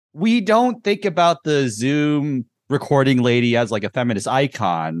we don't think about the Zoom recording lady as like a feminist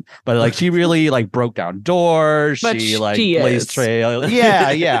icon, but like she really like broke down doors. But She like she blazed is. trail.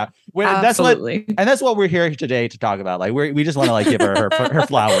 Yeah. Absolutely. That's what we're here today to talk about. Like we just want to like give her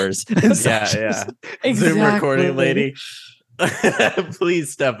flowers. And such. Yeah. Exactly. Zoom recording lady.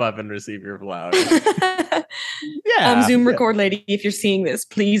 Please step up and receive your flowers. Yeah. Zoom record lady, if you're seeing this,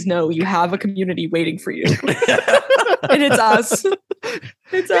 please know you have a community waiting for you. And it's us.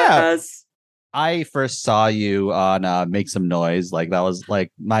 It's us. I first saw you on Make Some Noise. Like that was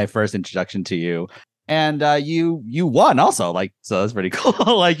like my first introduction to you. And you won also. Like, so that's pretty cool.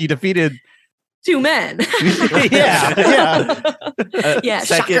 Like you defeated 2 men. yeah. Second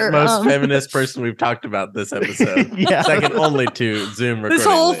shocker. most feminist person we've talked about this episode. Yeah. Second only to Zoom recording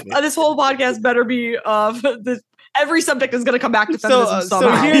lady. This whole podcast better be every subject is going to come back to feminism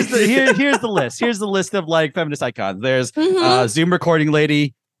somehow. So here's the list. Here's the list of like feminist icons. There's Zoom recording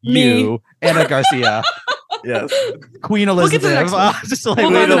lady, Me. you, Anna Garcia, Yes. Queen We'll get to the Elizabeth. next one. Just like, We'll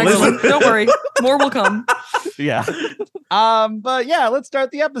go to the next Elizabeth. one. Don't worry. More will come. yeah. But yeah, let's start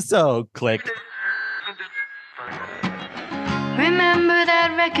the episode. Click. Remember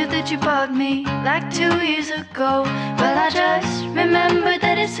that record that you bought me like 2 years ago? Well, I just remembered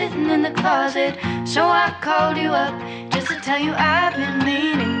that it's sitting in the closet. So I called you up just to tell you I've been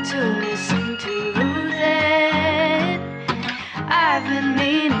meaning to listen to that. I've been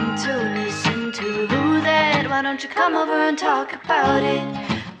meaning to listen to that. Why don't you come over and talk about it?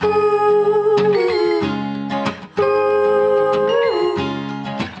 Ooh,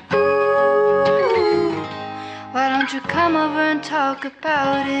 why don't you come over and talk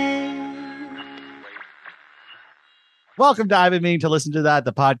about it? Welcome to I've Been Meaning to Listen to That,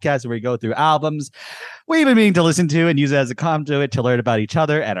 the podcast where we go through albums we've been meaning to listen to and use it as a conduit to learn about each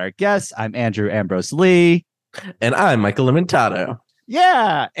other and our guests. I'm Andrew Ambrose Lee. And I'm Michael Limentato.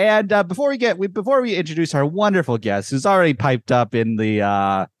 Yeah, and before we introduce our wonderful guest, who's already piped up in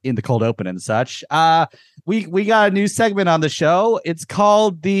the cold open and such, we got a new segment on the show. It's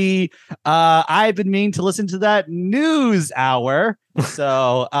called the I've Been Meaning to Listen to That News Hour.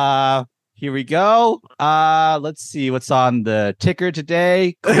 So here we go. Let's see what's on the ticker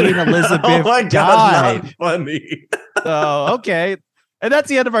today. Queen Elizabeth Oh my God, died. not funny. So okay, and that's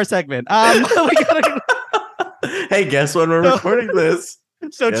the end of our segment. We gotta. Hey, guess when we're recording this?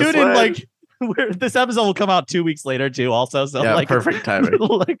 So Guess tune in, what? like this episode will come out 2 weeks later too. Also, so Yeah, like perfect timing.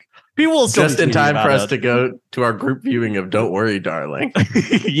 like people will still Just be in tweeting time for about us it. to go to our group viewing of Don't Worry, Darling.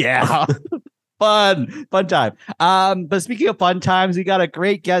 Yeah. Fun time. But speaking of fun times, we got a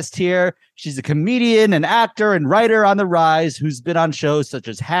great guest here. She's a comedian, an actor, and writer on the rise who's been on shows such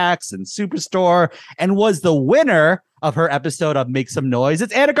as Hacks and Superstore and was the winner of her episode of Make Some Noise.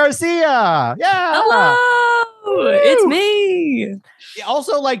 It's Anna Garcia. Yeah. Hello, it's me.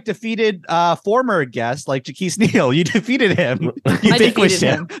 Also, like defeated former guest like Jaquise Neal. You defeated him. You I vanquished defeated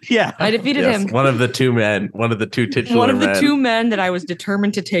him. Yeah. I defeated Yes, him. one of the two men, one of the two titular One of the men. 2 men that I was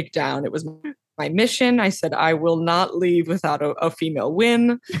determined to take down. It was my mission. I said I will not leave without a female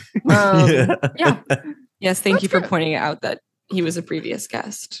win. Yeah. Yes, thank you for pointing out that he was a previous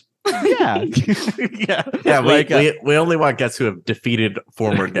guest. Yeah. Yeah. Yeah, Like, we only want guests who have defeated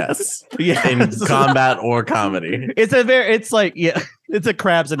former guests yeah. in combat or comedy. It's a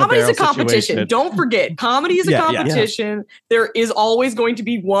crabs in a Comedy's barrel a competition. situation. Don't forget, comedy is a Yeah, yeah. competition. There is always going to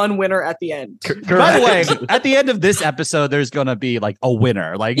be one winner at the end. By the way, at the end of this episode, there's gonna be like a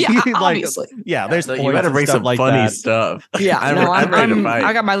winner. Like, Yeah, like obviously. yeah, there's So you points better and bring stuff some like funny that. stuff. Yeah, I'm no, ready to fight.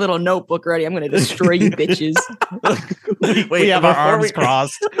 I got my little notebook ready. I'm going to destroy you bitches. we have our before arms we-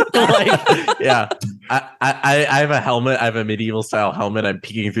 crossed. Like, Yeah, I have a helmet. I have a medieval style helmet. I'm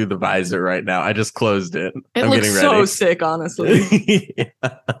peeking through the visor right now. I just closed it. It I'm looks getting so ready. sick, honestly.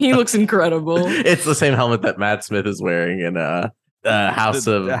 He looks incredible. It's the same helmet that Matt Smith is wearing in House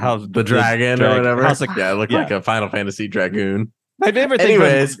of the Dragon or whatever. House of- Yeah, I look yeah. like a Final Fantasy Dragoon. my favorite thing.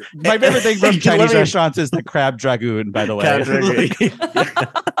 Anyways, My favorite thing from let Chinese me- restaurants is the crab dragoon. By the way, Cab Dragoon.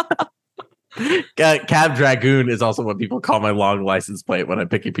 Cab Dragoon is also what people call my long license plate when I'm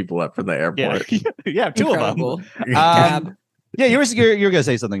picking people up from the yeah, airport. yeah, 2 of them. Incredible. Yeah, you're gonna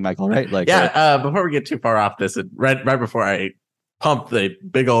say something, Michael, right? Like, Yeah, before we get too far off this, right before I pump the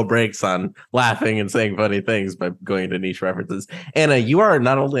big old brakes on laughing and saying funny things by going into niche references. Anna, you are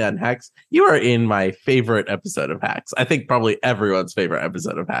not only on Hacks, you are in my favorite episode of Hacks. I think probably everyone's favorite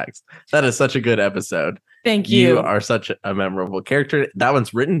episode of Hacks. That is such a good episode. Thank You you. are such a memorable character. That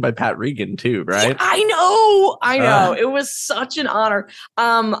one's written by Pat Regan too, right? Yeah, I know. It was such an honor.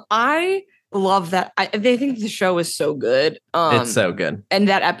 I love that. They think the show is so good. It's so good. And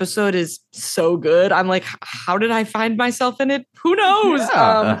that episode is so good. I'm like, how did I find myself in it? Who knows?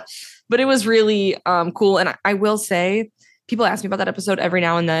 Yeah. But it was really cool. And I will say, people ask me about that episode every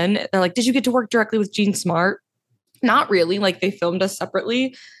now and then. They're like, did you get to work directly with Jean Smart? Not really. Like they filmed us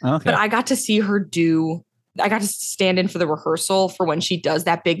separately. Okay. But I got to see her I got to stand in for the rehearsal for when she does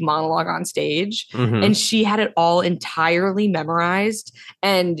that big monologue on stage. Mhm. And she had it all entirely memorized.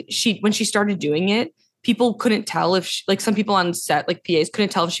 And when she started doing it, people couldn't tell if like some people on set, like PAs couldn't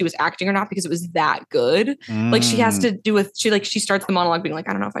tell if she was acting or not because it was that good. Like she has to do with, she starts the monologue being like,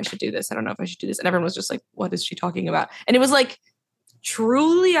 I don't know if I should do this. I don't know if I should do this. And everyone was just like, what is she talking about? And it was like,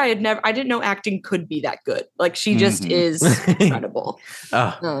 truly, I didn't know acting could be that good. Like she just is incredible.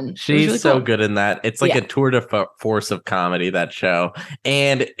 She's really so cool. good in that. It's like a tour de force of comedy, that show.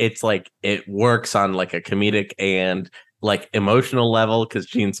 And it's like, it works on like a comedic and like emotional level because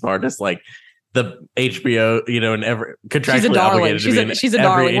Jean Smart is like the HBO, and every contractually she's a darling. obligated to be in She's a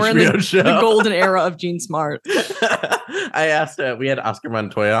every darling. We're in HBO the golden era of Jean Smart. I asked, we had Oscar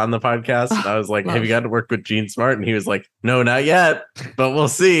Montoya on the podcast, and I was like, have you got to work with Jean Smart? And he was like, no, not yet, but we'll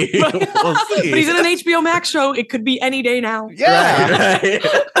see. We'll see. But he's in an HBO Max show. It could be any day now. Yeah. Right.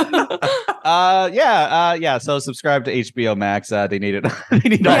 Yeah. So subscribe to HBO Max. They need it. They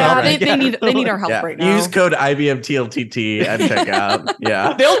need our Yeah, help. they need our help right now. Use code IBMTLTT at checkout.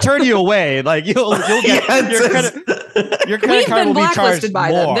 Yeah. They'll turn you away. Like you'll get your credit We've card been will be charged blacklisted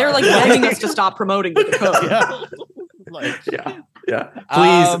by them. more. They're like begging us to stop promoting the code. Yeah. Like, Yeah.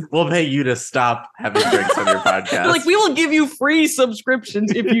 Please, we'll pay you to stop having drinks on your podcast. They're like, we will give you free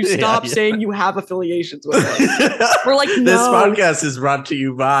subscriptions if you stop saying you have affiliations with us. We're like, no. This podcast is brought to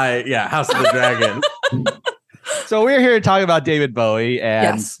you by House of the Dragon. So we're here to talk about David Bowie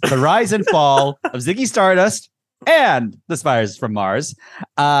and the rise and fall of Ziggy Stardust and the Spires from Mars.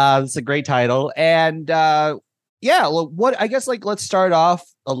 It's a great title. And let's start off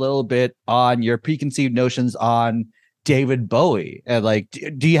a little bit on your preconceived notions on David Bowie. And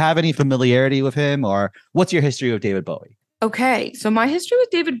do you have any familiarity with him, or what's your history with David Bowie? Okay, so my history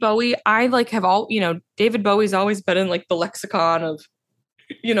with David Bowie, I have all, David Bowie's always been in like the lexicon of,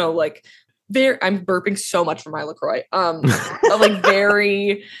 I'm burping so much from my LaCroix.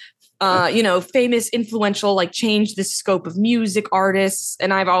 Very famous, influential, like changed the scope of music artists.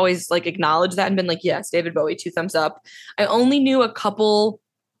 And I've always like acknowledged that and been like, yes, David Bowie, 2 thumbs up. I only knew a couple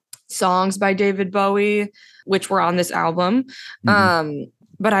songs by David Bowie, which were on this album.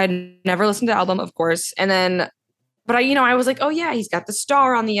 But I had never listened to the album, of course. And then, but I was like, oh yeah, he's got the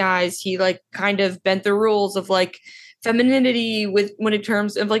star on the eyes. He like kind of bent the rules of like femininity when in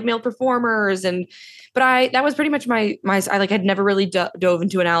terms of like male performers. But that was pretty much my I like had never really dove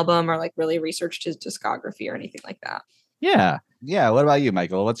into an album or like really researched his discography or anything like that. Yeah. What about you,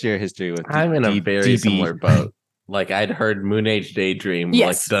 Michael? What's your history with? I'm in a very similar boat. Like I'd heard Moon Age Daydream.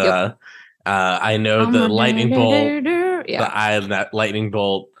 Yes. I know the lightning bolt. Yeah. That lightning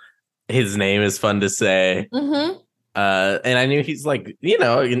bolt. His name is fun to say. Mm-hmm. And I knew he's like,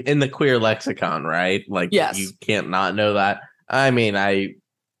 in the queer lexicon, right? Like, yes. You can't not know that. I mean,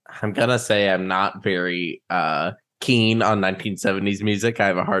 I'm gonna say I'm not very keen on 1970s music. I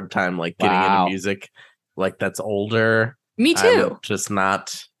have a hard time like getting into music like that's older. Me too. I'm just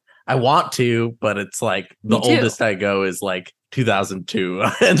not. I want to, but it's like the oldest I go is like 2002,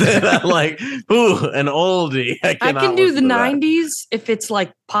 and then I'm like, ooh, an oldie. I can do the 90s if it's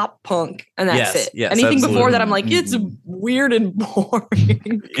like pop punk, and that's it. Yes, anything absolutely. before that, I'm like, it's weird and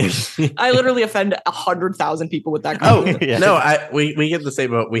boring. I literally offend 100,000 people with that. No, we get the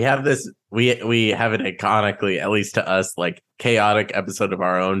same. But we have this. We have it iconically, at least to us, like chaotic episode of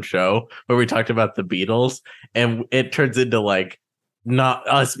our own show where we talked about the Beatles, and it turns into like. Not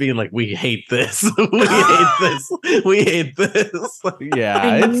us being like, we hate this. We hate this. Yeah,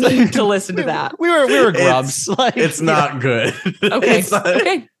 I need to listen to that. We were grubs. It's not good. Okay.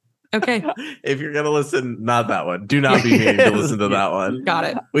 Not, Okay. If you're gonna listen, not that one. Do not be mean to listen to that one. Got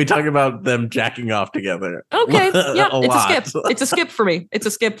it. We talk about them jacking off together. Okay. Yeah, it's lot. a skip. It's a skip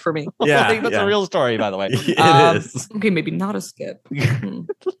for me. Yeah, I think that's a real story, by the way. It is. Okay, maybe not a skip.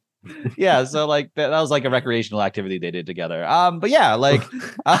 Yeah, so like that was like a recreational activity they did together. But yeah, like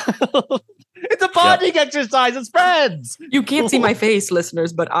it's a bonding exercise. It's friends. You can't see my face,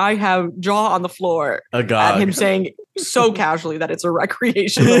 listeners, but I have jaw on the floor at him saying so casually that it's a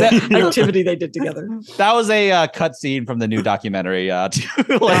recreational activity they did together. That was a cut scene from the new documentary. Got it.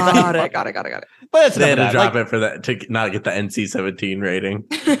 But it's they had to drop it for that to not get the NC-17 rating.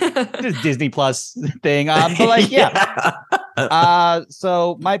 Disney Plus thing. But like, yeah.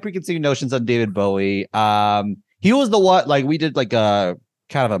 So my preconceived notions on David Bowie. He was the one. Like we did like a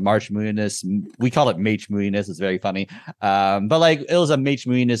kind of a March Mooness. We call it Mach Mooness. It's very funny. But like it was a Mach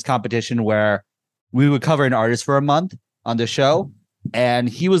Mooness competition where we would cover an artist for a month on the show. And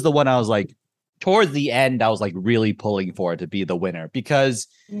he was the one I was like, towards the end, I was like really pulling for to be the winner because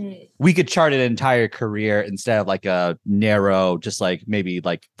we could chart an entire career instead of like a narrow, just like maybe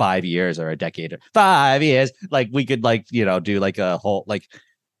like 5 years or a decade, 5 years. Like we could like, you know, do like a whole like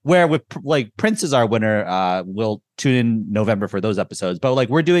where with like Prince is our winner. We'll tune in November for those episodes, but like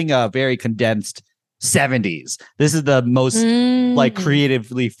we're doing a very condensed 70s. This is the most like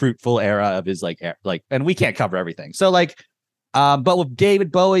creatively fruitful era of his like and we can't cover everything. So like, but with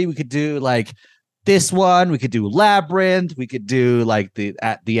David Bowie, we could do like this one, we could do Labyrinth, we could do like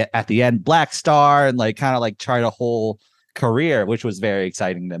at the end Black Star, and like kind of like chart a whole career, which was very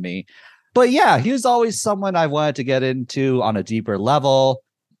exciting to me. But yeah, he was always someone I wanted to get into on a deeper level.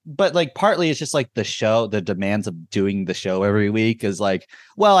 But like partly it's just like the show, the demands of doing the show every week is like,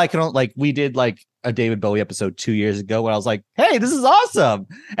 well, I can like we did like a David Bowie episode 2 years ago when I was like, hey, this is awesome.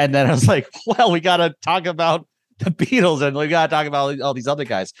 And then I was like, well, we gotta talk about the Beatles and we gotta talk about all these other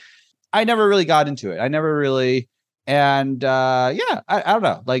guys. I never really got into it. I never really, and I don't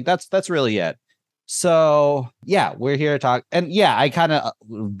know. Like that's really it. So yeah, we're here to talk. And yeah, I kind of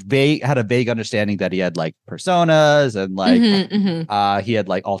had a vague understanding that he had like personas and like he had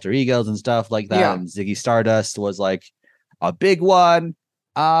like alter egos and stuff like that. Yeah. And Ziggy Stardust was like a big one.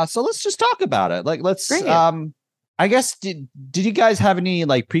 So let's just talk about it. Like let's I guess did you guys have any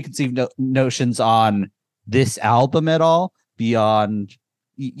like preconceived notions on this album at all beyond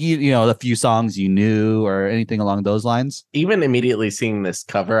you know the few songs you knew or anything along those lines? Even immediately seeing this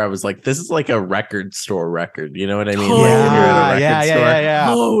cover, I was like, this is like a record store record. You know what I mean? Totally. Like, you're at a record store. Yeah.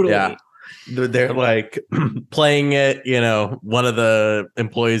 Totally. Yeah. They're like playing it, you know, one of the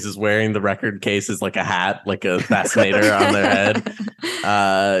employees is wearing the record case as like a hat, like a fascinator on their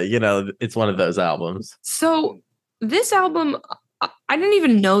head. You know, it's one of those albums. So this album, I didn't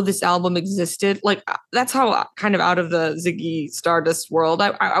even know this album existed. Like that's how kind of out of the Ziggy Stardust world.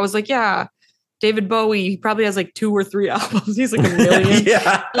 I was like, yeah, David Bowie, he probably has like 2 or 3 albums. He's like a million.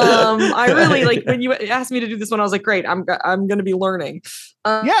 Yeah. I really like when you asked me to do this one, I was like, great, I'm going to be learning.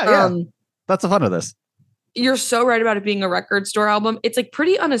 That's the fun of this. You're so right about it being a record store album. It's like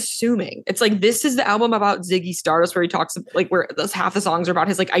pretty unassuming. It's like, this is the album about Ziggy Stardust where he talks like where half the songs are about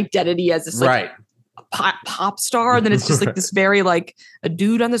his like identity as this like pop star. And then it's just like this very like a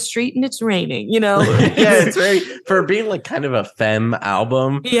dude on the street and it's raining, you know? Yeah, it's very, for being like kind of a femme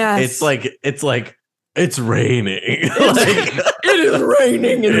album. Yeah. It's like it's raining. It is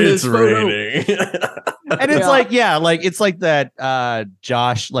raining in this photo. And it's it's like that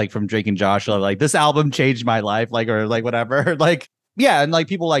Josh, like from Drake and Josh, like this album changed my life, like or like whatever. Like, yeah, and like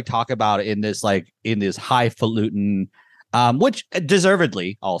people like talk about it in this highfalutin, which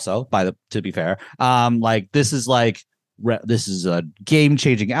deservedly also, to be fair. Like this is a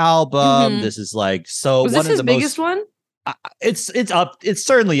game-changing album. This is like so was one this of his the biggest most, one? It's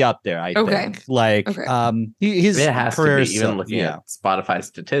certainly up there, I think. Like his it has career to be, even looking at Spotify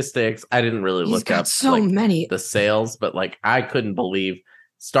statistics. I didn't really look up so many the sales, but like I couldn't believe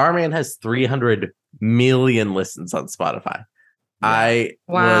Starman has 300 million listens on Spotify.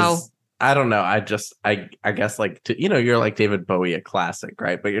 Wow. I don't know. I guess like you're like David Bowie, a classic,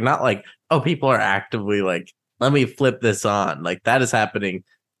 right? But you're not like, oh, people are actively like, let me flip this on. Like that is happening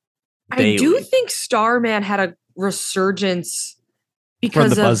daily. I do think Starman had a resurgence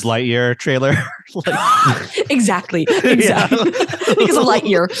because from the Buzz Lightyear trailer. Exactly. Because of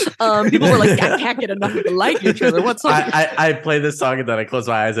Lightyear. People were like, I can't get enough of the Lightyear trailer. What song? I play this song and then I close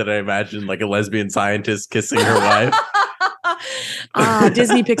my eyes and I imagine like a lesbian scientist kissing her wife.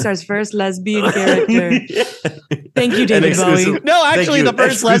 Disney Pixar's first lesbian character. Thank you, David Bowie. No, actually, the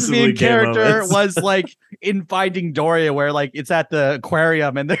first lesbian character was like in Finding Dory, where like it's at the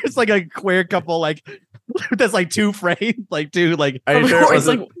aquarium and there's like a queer couple like that's like 2 frames, like 2 like. Of course, it's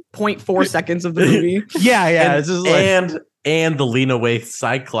like 0.4 seconds of the movie. Yeah. It's just like, and the Lena Waithe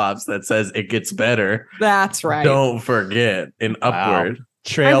Cyclops that says it gets better. That's right. Don't forget in Upward.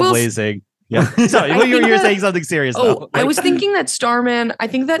 Trailblazing. Yeah. Sorry, you're saying something serious. Oh, I was thinking that Starman, I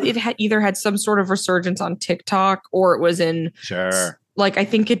think that it had either had some sort of resurgence on TikTok or it was in like I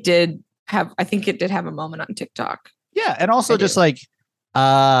think it did have a moment on TikTok. Yeah, and also just like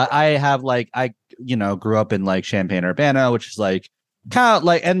I have like I grew up in like Champaign-Urbana, which is like kind of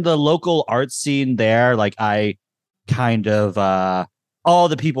like and the local art scene there, like I kind of all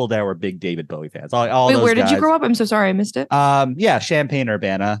the people there were big David Bowie fans. All Wait, those where guys. did you grow up? I'm so sorry, I missed it. Yeah,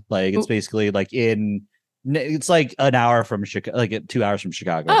 Champaign-Urbana. Like it's basically like it's like an hour from Chicago, like 2 hours from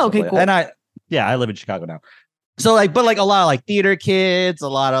Chicago. Oh, okay, cool. And I live in Chicago now. So like, but like a lot of like theater kids, a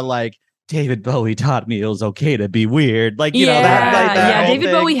lot of like David Bowie taught me it was okay to be weird. Like, you know, that, like, that yeah. whole David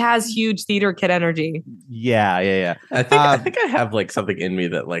thing. Bowie has huge theater kid energy. Yeah. I think I have like something in me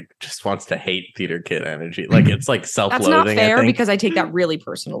that like just wants to hate theater kid energy. Like it's like self-loathing. That's not fair I think. because I take that really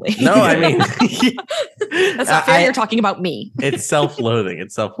personally. No, I mean that's not fair. You're talking about me. it's self-loathing.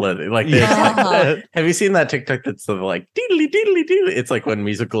 It's self-loathing. Like, there's like have you seen that TikTok that's the like deedly deedly deedly? It's like when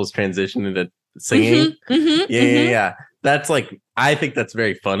musicals transition into singing. Yeah. That's like, I think that's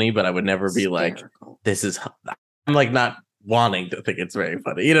very funny, but I would never be like, this is. I'm like not wanting to think it's very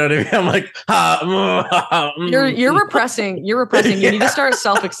funny. You know what I mean? I'm like, you're repressing. You're repressing. You need to start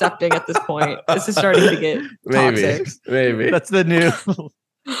self-accepting at this point. This is starting to get toxic. Maybe That's the new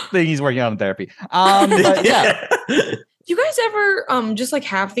thing he's working on in therapy. But yeah. You guys ever just like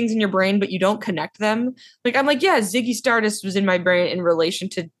have things in your brain but you don't connect them? Like I'm like, yeah, Ziggy Stardust was in my brain in relation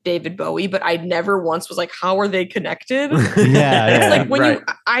to David Bowie, but I never once was like, how are they connected? Yeah. It's like when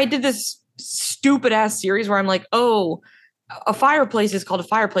I did this stupid ass series where I'm like, oh, a fireplace is called a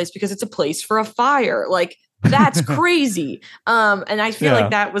fireplace because it's a place for a fire. Like that's crazy. And I feel like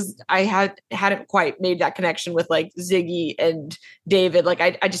that was I hadn't quite made that connection with like Ziggy and David. Like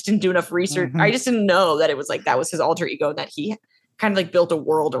I just didn't do enough research. I just didn't know that it was like that was his alter ego and that he kind of like built a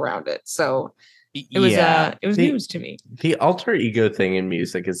world around it. So it was news to me. The alter ego thing in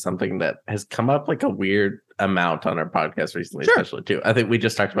music is something that has come up like a weird amount on our podcast recently, especially too. I think we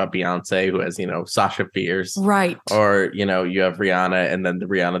just talked about Beyonce, who has, you know, Sasha Fierce, right? Or, you know, you have Rihanna and then the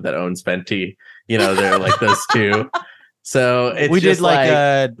Rihanna that owns Fenty, you know, they're like those two. So it's we did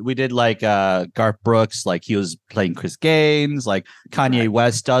like Garth Brooks, like he was playing Chris Gaines, like Kanye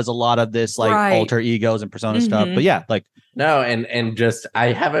West does a lot of this like alter egos and persona stuff. But yeah, like no, and just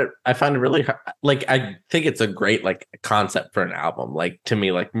I find it really hard. Like I think it's a great like concept for an album. Like to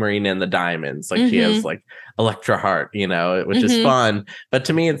me, like Marina and the Diamonds, like she has like Electra Heart, you know, which is fun. But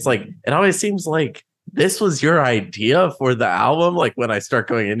to me, it's like it always seems like this was your idea for the album. Like when I start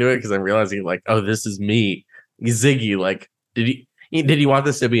going into it, because I'm realizing like, oh, this is me, Ziggy. Like, did you want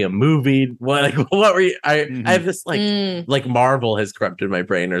this to be a movie? What were you? I have this like Marvel has corrupted my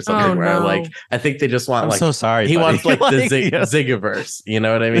brain or something I think they just want I'm so sorry. He wants like the yeah. Zigiverse. You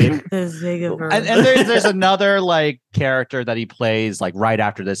know what I mean? The Zigiverse. And there's another like character that he plays like right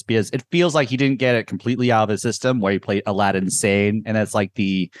after this because it feels like he didn't get it completely out of his system where he played Aladdin Sane, and that's like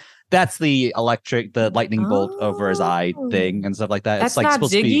the lightning bolt over his eye thing and stuff like that. That's it's like not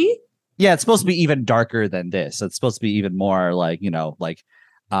supposed Ziggy? to be. Yeah, it's supposed to be even darker than this. It's supposed to be even more like, you know, like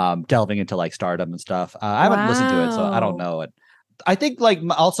delving into like stardom and stuff. I haven't listened to it, so I don't know it. I think like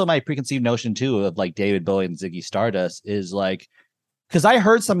also my preconceived notion too of like David Bowie and Ziggy Stardust is like, because I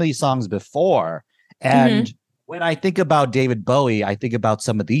heard some of these songs before, and when I think about David Bowie, I think about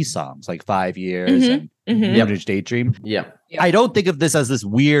some of these songs like 5 Years and Vintage Daydream. Yeah. I don't think of this as this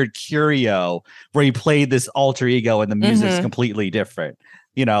weird curio where he played this alter ego and the music's completely different.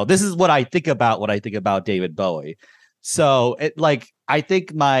 You know, this is what I think about when I think about David Bowie. So it like, I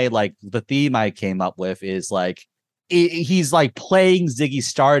think my like the theme I came up with is like, he's like playing Ziggy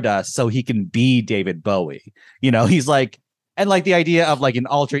Stardust so he can be David Bowie. You know, he's like, and like the idea of like an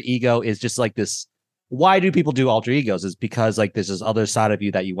alter ego is just like this. Why do people do alter egos? Is because like there's this other side of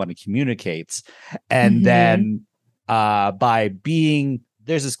you that you want to communicate. And then by being,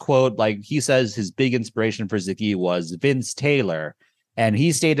 there's this quote, like he says his big inspiration for Ziggy was Vince Taylor. And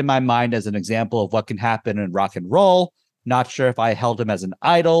he stayed in my mind as an example of what can happen in rock and roll. Not sure if I held him as an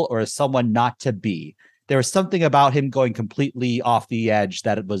idol or as someone not to be. There was something about him going completely off the edge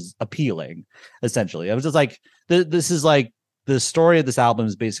that it was appealing, essentially. I was just like, this is like, the story of this album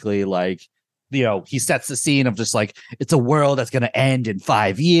is basically like, you know, he sets the scene of just like, it's a world that's going to end in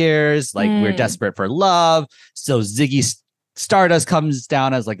 5 years. Like we're desperate for love. So Ziggy Stardust comes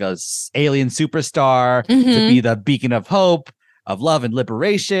down as like a alien superstar to be the beacon of hope, of love and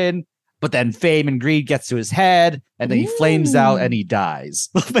liberation, but then fame and greed gets to his head and then he flames out and he dies.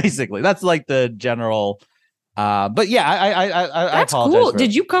 Basically, that's like the general. But yeah, I that's cool.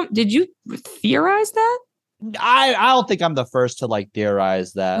 Did you theorize that? I don't think I'm the first to like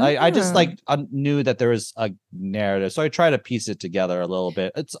theorize that. I just like knew that there was a narrative, so I try to piece it together a little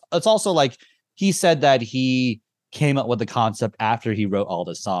bit. It's also like he said that he came up with the concept after he wrote all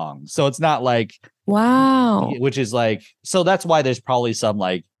the songs, so it's not like. Wow. Which is like, so that's why there's probably some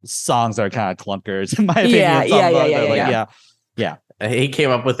like songs that are kind of clunkers in my opinion. Yeah. He came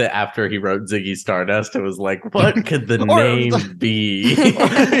up with it after he wrote Ziggy Stardust. It was like, what could the name be?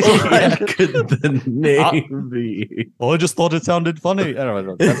 What could the name be? Well, I just thought it sounded funny. I don't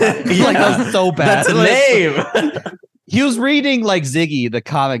know. That's so bad. That's a name. he was reading like Ziggy, the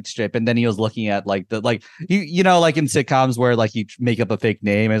comic strip, and then he was looking at like you know, like in sitcoms where like you make up a fake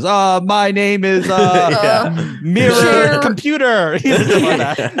name as my name is Mirror Chair. Computer.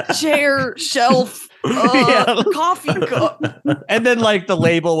 Chair, shelf, coffee cup. And then like the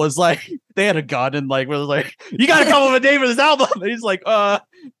label was like they had a gun and like was like, you gotta come up with a name for this album. And he's like, and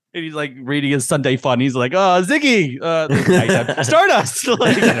he's like reading his Sunday Fun. He's like, Ziggy, Stardust.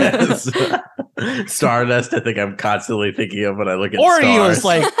 Stardust. I think I'm constantly thinking of when I look at or stars. he was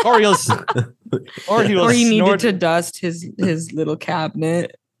like, or he needed to dust his little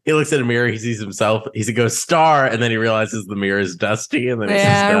cabinet. He looks at a mirror, he sees himself, he goes star, and then he realizes the mirror is dusty, and then he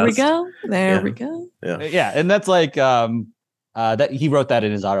There we says dust. go. There we go. Yeah, and that's like that he wrote that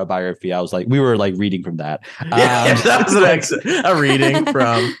in his autobiography. I was like, we were like reading from that. That was a reading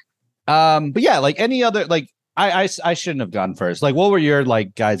from. But yeah, like any other like. I shouldn't have gone first. Like, what were your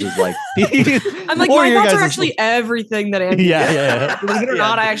like guys' like? I'm like, my thoughts are actually everything that Andy. Yeah. Believe it or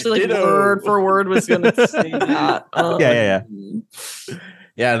not, I actually like word for word was gonna say that. Yeah.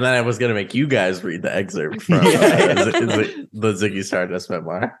 Yeah, and then I was gonna make you guys read the excerpt from the Ziggy Stardust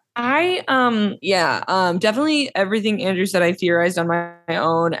memoir. I definitely everything Andrew said I theorized on my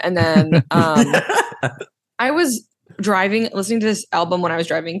own, and then I was listening to this album when I was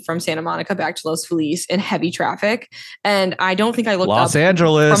driving from Santa Monica back to Los Feliz in heavy traffic, and I don't think I looked Los up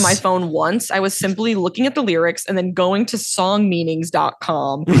Angeles from my phone once. I was simply looking at the lyrics and then going to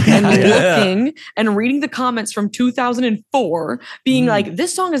songmeanings.com and looking and reading the comments from 2004 being like,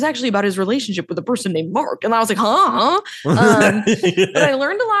 this song is actually about his relationship with a person named Mark, and I was like, but I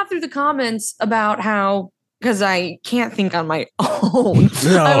learned a lot through the comments about how, because I can't think on my own.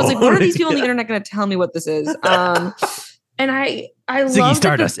 No. I was like, what are these people on the internet going to tell me what this is? And I Ziggy love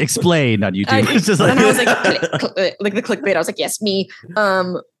Stardust explained on YouTube. It's just and I was like the clickbait. I was like, yes, me.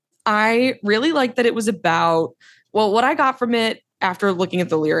 I really liked that it was about, well, what I got from it after looking at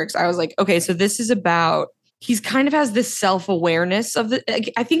the lyrics, I was like, okay, so this is about, he's kind of has this self-awareness of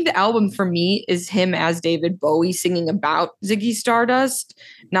I think the album for me is him as David Bowie singing about Ziggy Stardust,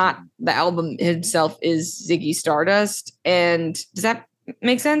 not the album himself is Ziggy Stardust. And does that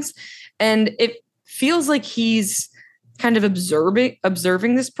make sense? And it feels like he's kind of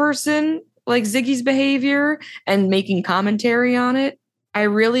observing this person, like Ziggy's behavior, and making commentary on it. I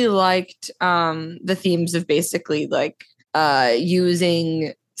really liked the themes of basically like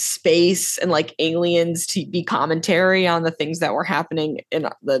using space and like aliens to be commentary on the things that were happening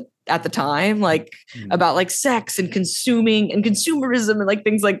at the time, like about like sex and consuming and consumerism and like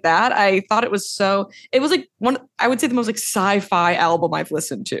things like that. I thought it was like I would say the most like sci-fi album I've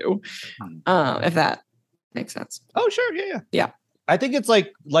listened to, if that makes sense. Oh, sure. Yeah. I think it's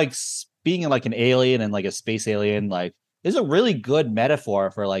like being like an alien and like a space alien, like is a really good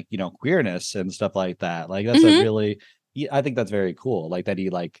metaphor for like, you know, queerness and stuff like that. Like that's a really, I think that's very cool. Like that he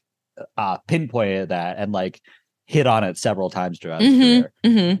like pinpointed that and like hit on it several times throughout his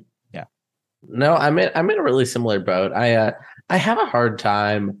career. Yeah. No, I'm in a really similar boat. I have a hard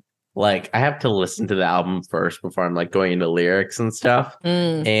time. Like I have to listen to the album first before I'm like going into lyrics and stuff.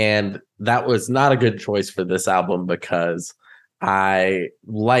 And that was not a good choice for this album because I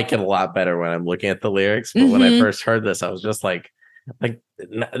like it a lot better when I'm looking at the lyrics. But when I first heard this, I was just like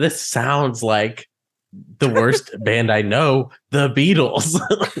this sounds like the worst band I know, the Beatles.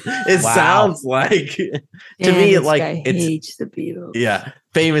 It sounds like to me, like it's hates the Beatles. Yeah,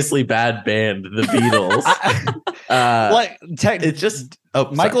 famously bad band, the Beatles. It's just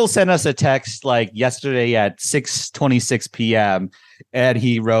Michael sent us a text like yesterday at 6:26 p.m. and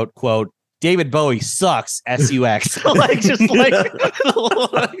he wrote, quote, David Bowie sucks, SUX. Like, just like,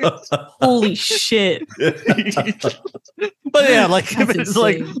 holy shit. But yeah, like, it's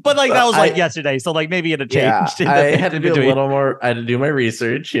like, but like that was like yesterday, so like maybe it had changed. Yeah, I had to do a little more. I had to do my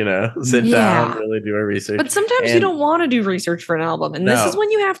research, you know, sit down, really do my research. But sometimes you don't want to do research for an album, and this is when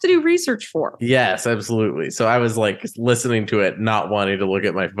you have to do research for. Yes, absolutely. So I was like listening to it, not wanting to look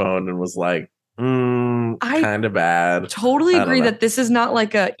at my phone, and was like, kind of bad. Totally agree that this is not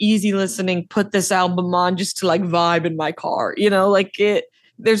like a easy listening, put this album on just to like vibe in my car. You know, like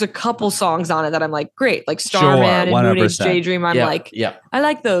there's a couple songs on it that I'm like, great, like Starman and Moon Age Daydream. I'm I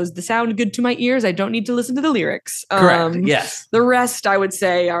like those. They sound good to my ears. I don't need to listen to the lyrics. Correct. Yes. The rest I would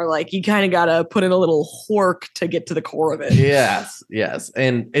say are like, you kind of got to put in a little hork to get to the core of it. Yes.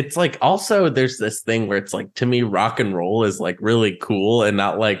 And it's like, also there's this thing where it's like, to me, rock and roll is like really cool and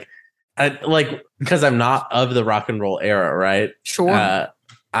not like, because I'm not of the rock and roll era, right? Sure.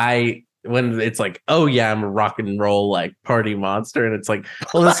 When it's like, oh yeah, I'm a rock and roll like party monster, and it's like,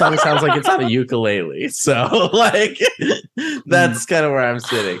 well, this song sounds like it's on a ukulele, so like that's kind of where I'm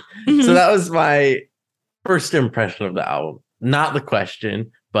sitting. So that was my first impression of the album. Not the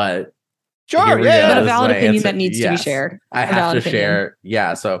question, but Sure, here we yeah, go. But a This is valid my opinion answer. that needs to be Yes. shared. I A have valid to opinion. share.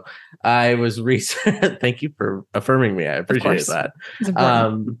 Yeah. So I was thank you for affirming me. I appreciate course. that. It's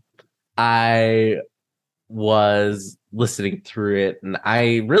important. I was listening through it, and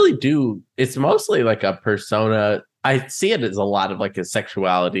I really do. It's mostly like a persona. I see it as a lot of like a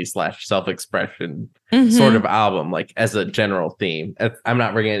sexuality / self-expression sort of album, like as a general theme. I'm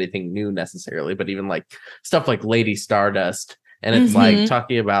not bringing anything new necessarily, but even like stuff like Lady Stardust, and it's like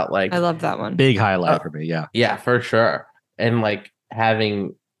talking about like I love that one. Big highlight for me. Yeah. yeah, for sure. And like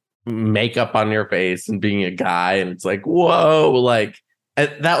having makeup on your face and being a guy, and it's like, whoa, like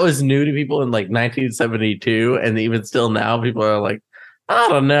that was new to people in like 1972, and even still now people are like, I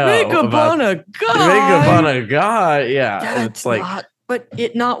don't know. Makeup about on a guy. makeup on a guy. Yeah. That's It's like not, but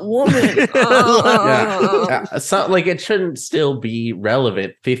it not woman. yeah. So like it shouldn't still be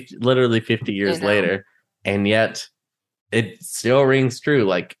relevant literally 50 years know. later. And yet it still rings true.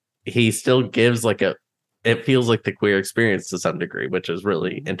 Like he still gives like it feels like the queer experience to some degree, which is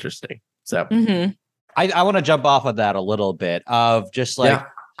really interesting. So I want to jump off of that a little bit of just like Yeah.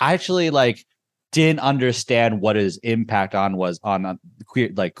 I actually like didn't understand what his impact was on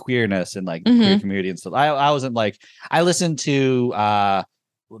queerness and like queer community and stuff. I wasn't like I listened to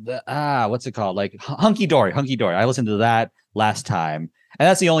what's it called, like Hunky Dory. I listened to that last time, and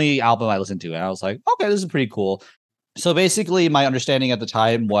that's the only album I listened to, and I was like, okay, this is pretty cool. So basically, my understanding at the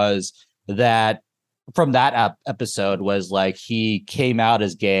time was that from that episode was like he came out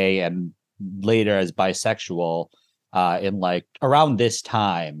as gay and later as bisexual in like around this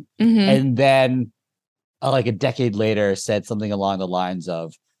time, and then like a decade later said something along the lines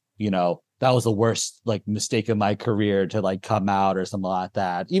of, you know, that was the worst like mistake of my career to like come out or something like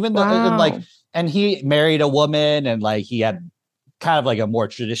that. Even though and, like, and he married a woman and like he had kind of like a more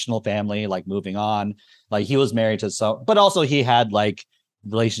traditional family, like moving on, like he was married to some, but also he had like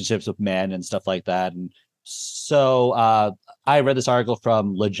relationships with men and stuff like that. And so I read this article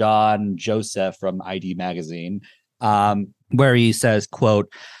from LeJohn Joseph from ID Magazine, where he says,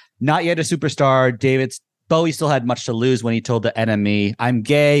 quote, "Not yet a superstar, Bowie still had much to lose when he told the NME, 'I'm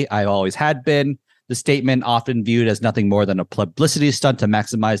gay, I always had been.' The statement, often viewed as nothing more than a publicity stunt to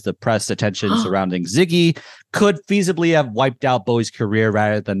maximize the press attention surrounding Ziggy, could feasibly have wiped out Bowie's career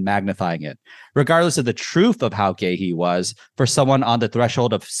rather than magnifying it. Regardless of the truth of how gay he was, for someone on the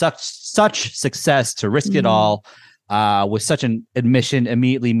threshold of such success to risk it all with such an admission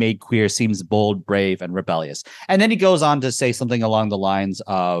immediately made queer seems bold, brave, and rebellious." And then he goes on to say something along the lines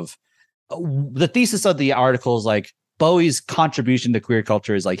of the thesis of the article is like Bowie's contribution to queer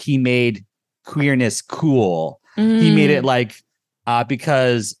culture is like he made queerness cool. He made it like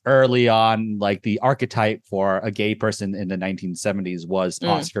because early on, like the archetype for a gay person in the 1970s was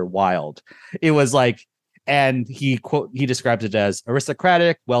Oscar Wilde. It was like, and he describes it as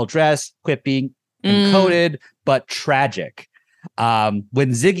aristocratic, well-dressed, quipping, encoded, but tragic.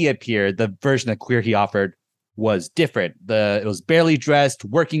 When Ziggy appeared, the version of queer he offered was different. It was barely dressed,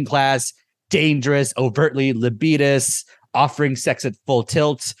 working class, dangerous, overtly libidinous, offering sex at full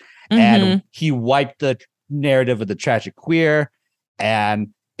tilt. And he wiped the narrative of the tragic queer, and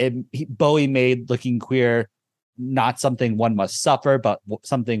Bowie made looking queer not something one must suffer, but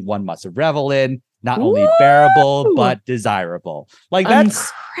something one must revel in. Not only bearable, but desirable. Like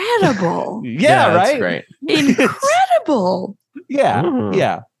that's incredible. Yeah, right. That's great. Incredible.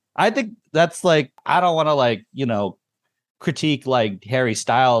 Yeah. I think that's like, I don't want to like, you know, critique like Harry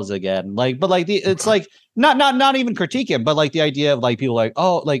Styles again. Like, but like it's like not even critique him, but like the idea of like people like,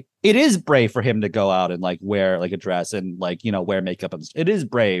 oh, like it is brave for him to go out and like wear like a dress and like, you know, wear makeup. And it is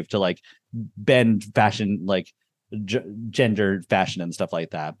brave to like bend fashion, like gender fashion and stuff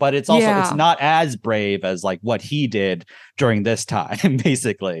like that. But it's also it's not as brave as like what he did during this time,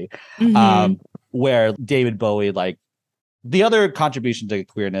 basically. Where David Bowie, like the other contribution to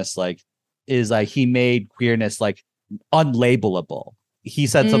queerness, like is like he made queerness like unlabelable. He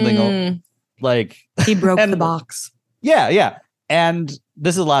said something like he broke the box. Yeah. And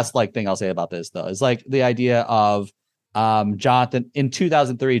this is the last like thing I'll say about this though, is like the idea of Jonathan in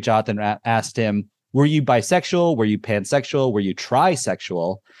 2003. Jonathan asked him, "Were you bisexual? Were you pansexual? Were you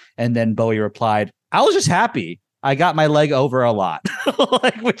trisexual?" And then Bowie replied, "I was just happy. I got my leg over a lot."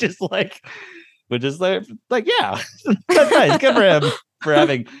 which is like yeah, that's nice. Good for him for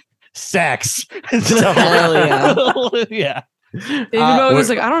having sex. Hell yeah. Yeah. David Bowie was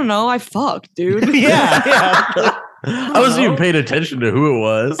like, I don't know, I fucked, dude. yeah. I wasn't even paying attention to who it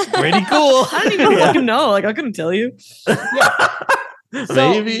was. Pretty cool. I didn't even fucking know. Like, I couldn't tell you.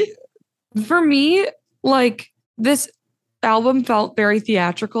 Maybe. For me, like this, album felt very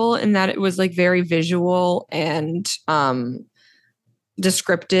theatrical in that it was like very visual and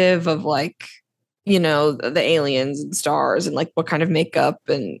descriptive of like, you know, the aliens and stars and like what kind of makeup,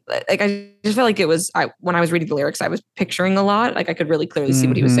 and like I just felt like it was when I was reading the lyrics I was picturing a lot, like I could really clearly see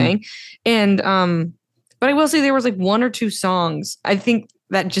what he was saying. And but I will say there was like one or two songs I think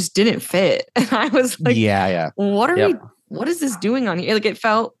that just didn't fit, and I was like, what is this doing on here? Like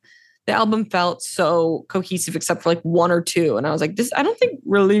the album felt so cohesive except for like one or two, and I was like, this I don't think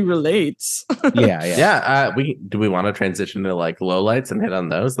really relates. Do we want to transition to like lowlights and hit on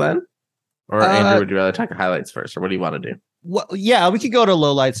those then? Or Andrew, would you rather talk highlights first, or what do you want to do? Well, yeah, we could go to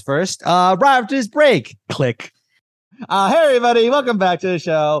lowlights first. Right after this break. Click. Hey everybody, welcome back to the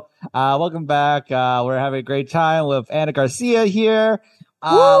show. Welcome back. We're having a great time with Anna Garcia here.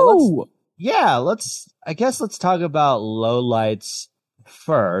 Let's talk about lowlights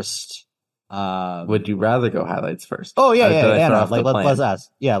first. Would you rather go highlights first? Oh yeah, Anna. Like let's ask.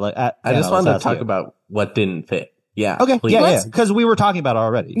 Yeah, I just wanted to talk about what didn't fit. Yeah. Okay. Please. Yeah. Because we were talking about it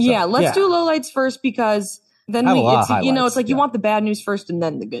already. So. Yeah. Let's do lowlights first because then it's like you want the bad news first and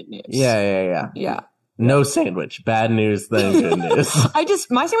then the good news. Yeah. No sandwich. Bad news, then good news.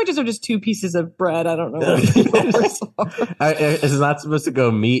 My sandwiches are just two pieces of bread. I don't know. It's not supposed to go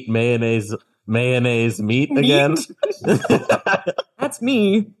meat, mayonnaise, meat again. That's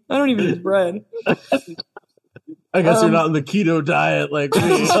me. I don't even eat bread. I guess you're not in the keto diet like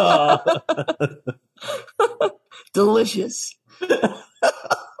me. Delicious.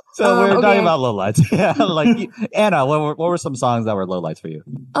 So we're talking about lowlights. Yeah, like Anna, what were some songs that were lowlights for you?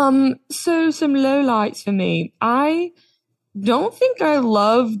 So some lowlights for me. I don't think I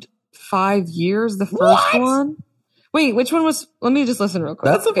loved 5 Years, the first one. Wait, which one was? Let me just listen real quick.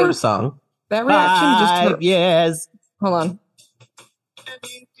 That's the first song. That reaction just. Yes. Hold on.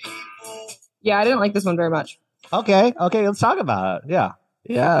 Yeah, I didn't like this one very much. Okay, let's talk about it.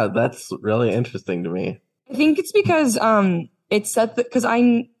 Yeah, that's really interesting to me. I think it's because it set because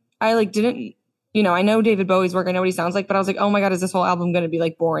I like didn't, you know, I know David Bowie's work, I know what he sounds like, but I was like, oh my God, is this whole album going to be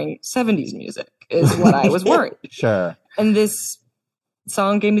like boring 70s music is what I was worried. Sure. And this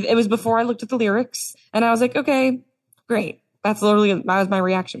song gave me, it was before I looked at the lyrics and I was like, okay, great. That was my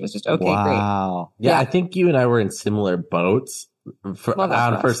reaction, was just, okay, wow. Great. Yeah, I think you and I were in similar boats. On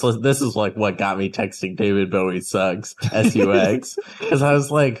first listen, this is like what got me texting David Bowie sucks, SUX, because I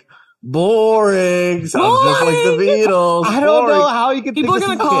was like, boring. Sounds just like the Beatles. I don't know how you can. People are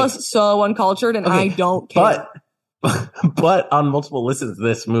going to call us so uncultured, and I don't care. But on multiple listens,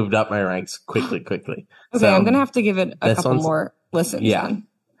 this moved up my ranks quickly. Okay, So I'm going to have to give it a couple more listens. Yeah, then.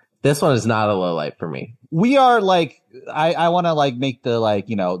 This one is not a low light for me. We are like, I want to like make the like,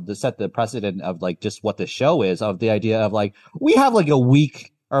 you know, set the precedent of like just what the show is, of the idea of like we have like a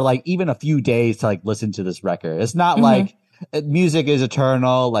week or like even a few days to like listen to this record. It's not like music is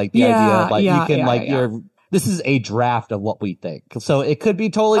eternal, like the idea of like you can this is a draft of what we think, so it could be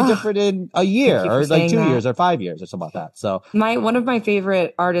totally different in a year or like 2 years or 5 years or something like that. So one of my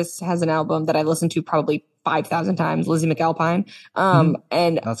favorite artists has an album that I've listened to probably 5,000 times, Lizzie McAlpine,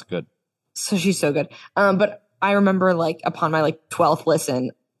 and that's good. So she's so good. But I remember like upon my like 12th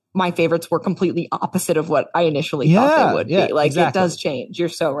listen, my favorites were completely opposite of what I initially thought they would be. Like It does change. You're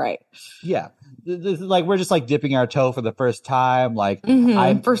so right. Yeah. Like we're just like dipping our toe for the first time, like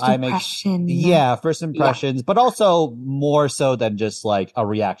first impressions. First impressions, but also more so than just like a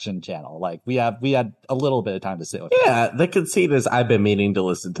reaction channel. Like we had a little bit of time to sit with it. The conceit is I've been meaning to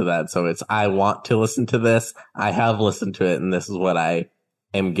listen to that, so it's I want to listen to this. I have listened to it, and this is what I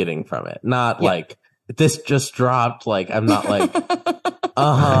am getting from it. Not like this just dropped. Like I'm not like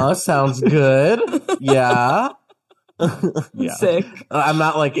sounds good. Yeah. Sick. I'm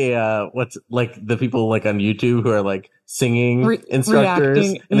not like what's like the people like on YouTube who are like singing instructors,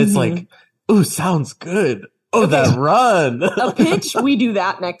 reacting. And it's like, ooh, sounds good. Oh, that run. A pitch. We do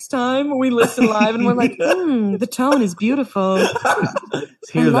that next time. We listen live and we're like, the tone is beautiful.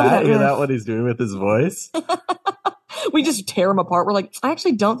 Hear that what he's doing with his voice. We just tear him apart. We're like, I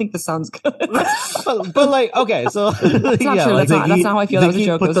actually don't think this sounds good. but like, okay, so that's not true. That's not how I feel. That was a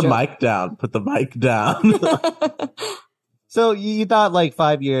joke. Put the mic down. Put the mic down. So you thought like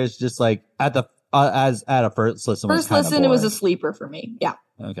 5 years, just like at a first listen. First listen, it was a sleeper for me. Yeah.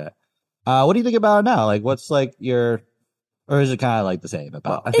 Okay. What do you think about it now? Like, what's like or is it kind of like the same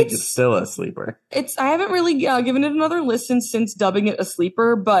about? I think it's still a sleeper. I haven't really given it another listen since dubbing it a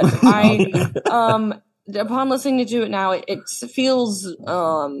sleeper, but upon listening to it now, it feels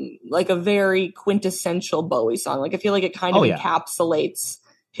like a very quintessential Bowie song. Like I feel like it kind of encapsulates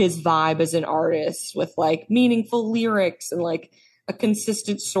his vibe as an artist with like meaningful lyrics and like a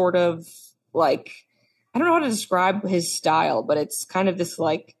consistent sort of like I don't know how to describe his style, but it's kind of this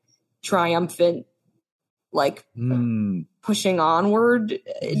like triumphant, like pushing onward.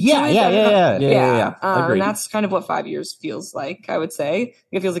 Yeah. And that's kind of what 5 years feels like, I would say.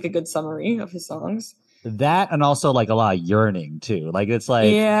 It feels like a good summary of his songs. That and also like a lot of yearning too. Like it's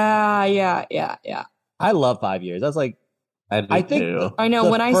like yeah. I love 5 years. That's like I think too. I know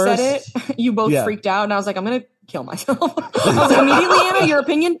when I said it, you both freaked out, and I was like, I'm gonna kill myself. I was like, immediately, Anna, your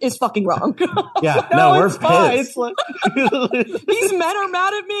opinion is fucking wrong. Yeah, no, we're fine. pissed. It's like These men are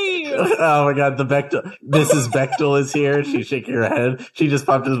mad at me. Oh my god, the Bechtel. Mrs. Bechtel is here. She's shaking her head. She just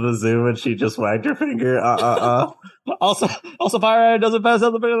popped into the Zoom and she just wagged her finger. Also, Fire Island doesn't pass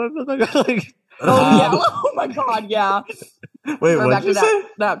out the like, Oh my god, yeah. Wait, what did you say?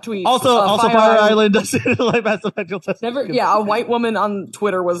 That tweet. Also, Fire Island doesn't like pass the Bechdel test. A white woman on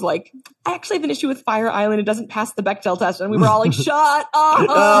Twitter was like, I actually have an issue with Fire Island. It doesn't pass the Bechdel test. And we were all like, shut up.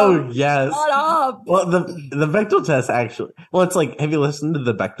 Oh, yes. Shut up. Well, the Bechdel test actually, well, it's like, have you listened to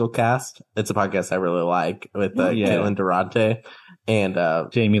the Bechdel cast? It's a podcast I really like with Caitlin Durante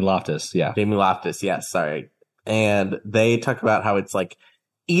and Jamie Loftus. Yeah. Jamie Loftus. Yes. Sorry. And they talk about how it's like,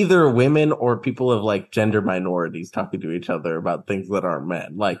 either women or people of like gender minorities talking to each other about things that aren't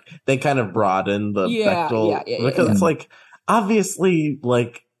men. Like they kind of broaden the Bechdel because it's like obviously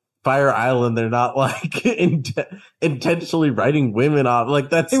like Fire Island, they're not like intentionally writing women off. Like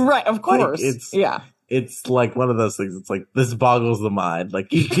that's right. Of course. Like, it's like one of those things. It's like this boggles the mind. Like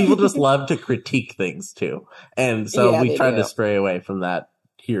people just love to critique things too. And so we try to stray away from that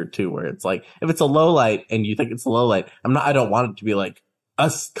here too, where it's like, if it's a low light and you think it's a low light, I don't want it to be like,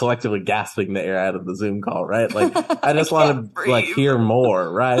 us collectively gasping the air out of the Zoom call, right? Like, I just want to like hear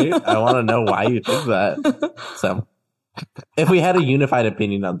more, right? I want to know why you think that. So, if we had a unified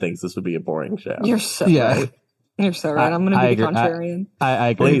opinion on things, this would be a boring show. You're so right. You're so right. I'm going to be the contrarian. I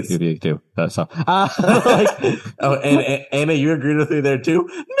agree with you too. And Anna, you agreed with me there too?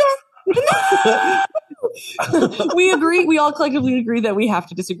 No. We agree. We all collectively agree that we have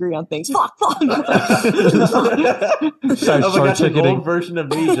to disagree on things. Fuck. An old version of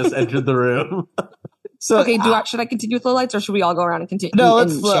me just entered the room. So, okay, should I continue with lowlights, or should we all go around and continue? No,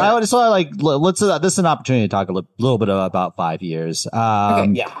 let's this is an opportunity to talk a little bit about 5 years.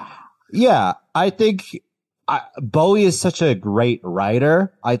 Yeah, I think Bowie is such a great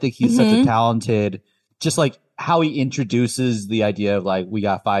writer. I think he's such a talented, just like how he introduces the idea of like, we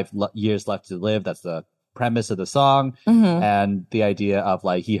got 5 years left to live. That's the premise of the song. And the idea of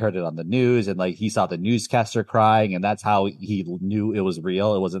like, he heard it on the news and like he saw the newscaster crying and that's how he knew it was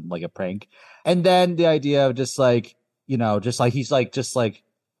real. It wasn't like a prank. And then the idea of just like, you know, just like, he's like, just like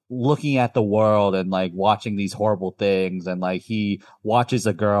looking at the world and like watching these horrible things. And like, he watches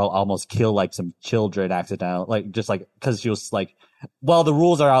a girl almost kill like some children accidentally, like just like, cause she was like, well, the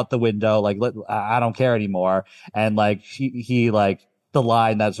rules are out the window. Like, I don't care anymore. And like, he like, the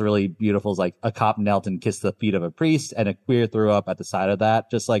line that's really beautiful is like, a cop knelt and kissed the feet of a priest and a queer threw up at the side of that.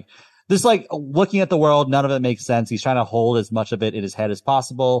 Just like looking at the world, none of it makes sense. He's trying to hold as much of it in his head as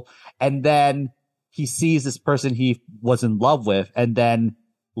possible. And then he sees this person he was in love with, and then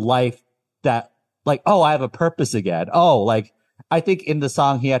life that like, oh, I have a purpose again. Oh, like, I think in the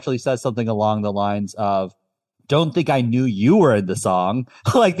song, he actually says something along the lines of, don't think I knew you were in the song.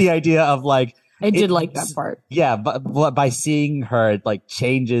 Like the idea of like, I did like that part. Yeah. But by seeing her, it like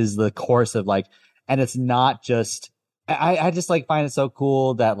changes the course of like, and it's not just, I just like find it so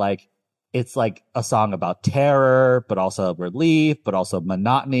cool that like, it's like a song about terror, but also relief, but also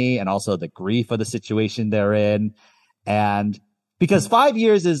monotony and also the grief of the situation they're in. And because 5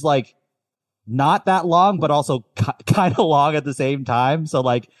 years is like not that long, but also kind of long at the same time. So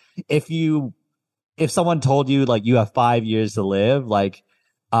like, if someone told you like you have 5 years to live, like,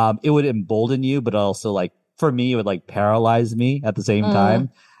 it would embolden you, but also like for me, it would like paralyze me at the same time.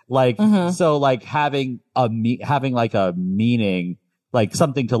 Like, so like having like a meaning, like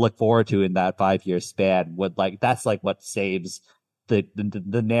something to look forward to in that 5 year span would like, that's like what saves the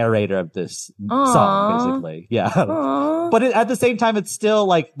narrator of this song, basically. Yeah. But at the same time, it's still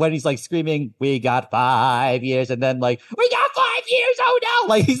like when he's like screaming, we got 5 years, and then like, we got 5 years. Oh no.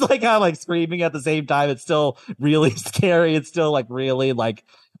 Like he's like kind of like screaming at the same time. It's still really scary. It's still like really like,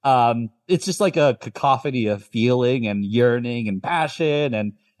 it's just like a cacophony of feeling and yearning and passion.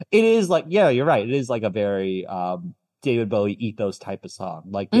 And it is like, yeah, you're right. It is like a very, David Bowie ethos type of song.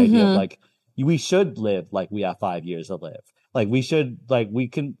 Like the idea of like, we should live like we have 5 years to live. Like we should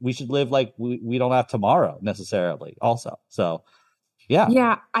live like we don't have tomorrow necessarily also. So yeah.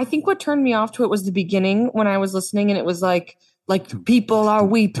 Yeah. I think what turned me off to it was the beginning when I was listening and it was like, like people are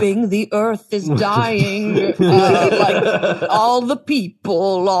weeping, the earth is dying, like all the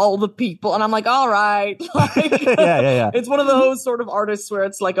people. And I'm like, all right. Like, yeah. It's one of those sort of artists where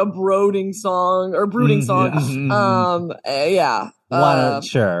it's like a brooding song.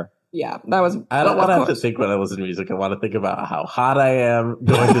 Sure. Yeah, that was. I don't want to have to think when I listen to music. I want to think about how hot I am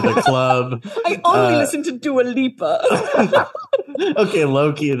going to the club. I only listen to Dua Lipa. Okay,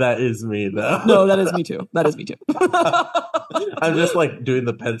 low-key, that is me, though. No, that is me too. I'm just like doing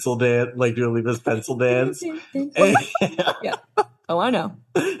the pencil dance, like Dua Lipa's pencil dance. Yeah. Oh, I know.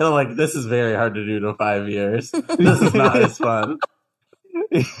 And I'm like, this is very hard to do in 5 years. This is not as fun.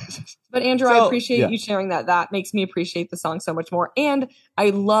 But Andrew, I appreciate you sharing that. That makes me appreciate the song so much more. And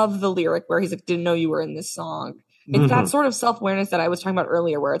I love the lyric where he's like, didn't know you were in this song. It's that sort of self-awareness that I was talking about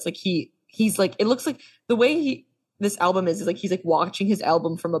earlier, where it's like he's like, it looks like the way this album is like he's like watching his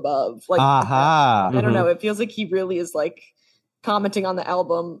album from above. Like I don't know. It feels like he really is like commenting on the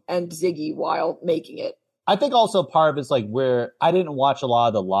album and Ziggy while making it. I think also part of it's like where I didn't watch a lot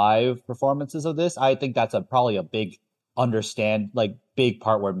of the live performances of this. I think that's probably a big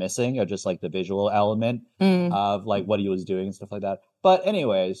part we're missing, or just like the visual element of like what he was doing and stuff like that. But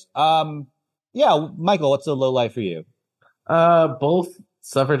anyways, Michael, what's the low light for you? Both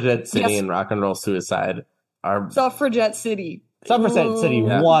Suffragette City and Rock and Roll Suicide are Suffragette City. Suffragette City,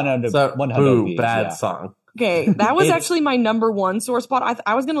 100 bad song. Okay, that was actually my number one sore spot.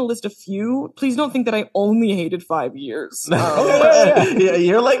 I was going to list a few. Please don't think that I only hated 5 years. Yeah,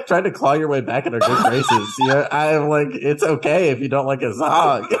 you're like trying to claw your way back in our good graces. I'm like, it's okay if you don't like a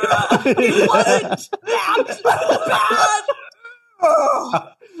song. It wasn't bad.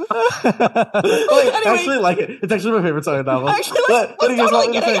 I actually like it. It's actually my favorite song on the album.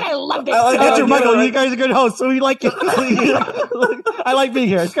 I loved it. Andrew, Michael, you guys are good hosts, so we like it. I like being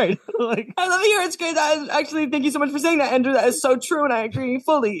here. It's great. I love it here. It's great. Actually, thank you so much for saying that, Andrew. That is so true, and I agree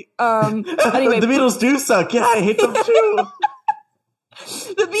fully. Anyway, the Beatles do suck. Yeah, I hate them too.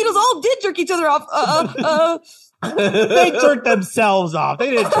 The Beatles all did jerk each other off. They jerked themselves off. They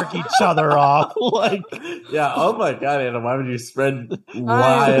didn't jerk each other off. Yeah. Oh my God, Anna, why would you spread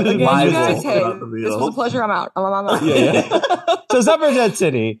lies about the Beatles? This was a pleasure. I'm out. I'm out. Yeah. So Suffragette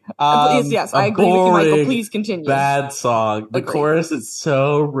City. Yes, I agree with you, Michael. Please continue. Bad song. The chorus is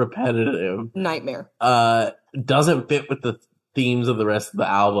so repetitive. Nightmare. Doesn't fit with the themes of the rest of the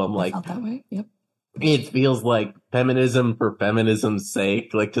album. I felt that way. Yep. It feels like feminism for feminism's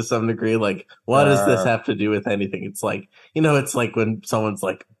sake, like to some degree. Like, what does this have to do with anything? It's like, it's like when someone's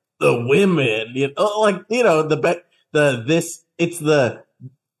like, the women, it's the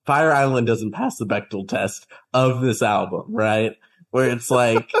Fire Island doesn't pass the Bechdel test of this album, right? Where it's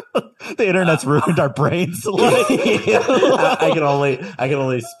like the internet's ruined our brains. I can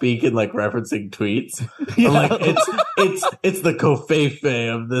only speak in like referencing tweets. Yeah. Like it's the Covfefe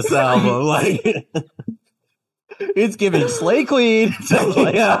of this album. Like it's giving Slay Queen.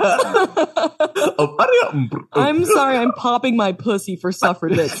 I'm sorry, I'm popping my pussy for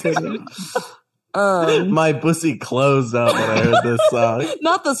Suffragette City. My pussy closed up when I heard this song.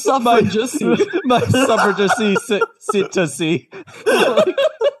 Not the suffragecy. My suffragecy sit to see.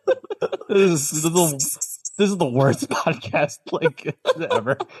 This is the worst podcast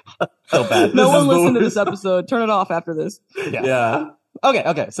ever. So bad. No one listened to this episode. Turn it off after this. Yeah.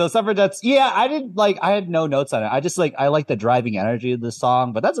 Okay. So Suffragettes. Yeah, I had no notes on it. I like the driving energy of the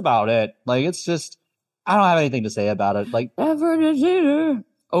song, but that's about it. Like, it's just, I don't have anything to say about it. Like, over and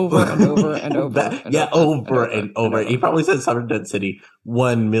over and over. Over and over. He probably said Suffragette City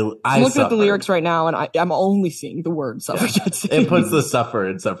 1 million. I'm looking at the lyrics right now, and I'm only seeing the word Suffragette City. It puts the suffer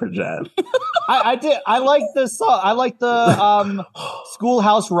in Suffragette. I like this song. I like the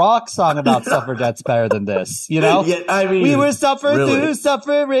Schoolhouse Rock song about suffragettes better than this. Yeah, I mean, we were suffered through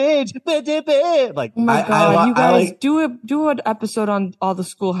suffrage. Like, oh my God, you guys do an episode on all the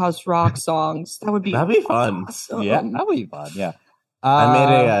Schoolhouse Rock songs. That'd be fun. Awesome. Yeah, that'd be fun. Yeah. I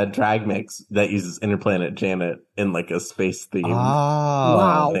made a drag mix that uses Interplanet Janet in like a space theme.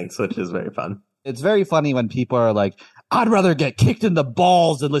 Wow. Mix, which is very fun. It's very funny when people are like, I'd rather get kicked in the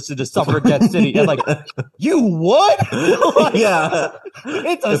balls than listen to Suffragette City. And like, you would? Yeah.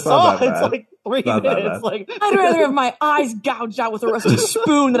 It's a song. It's like 3 minutes. Like, I'd rather have my eyes gouged out with a rusty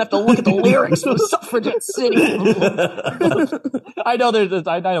spoon than have to look at the lyrics from Suffragette City. I know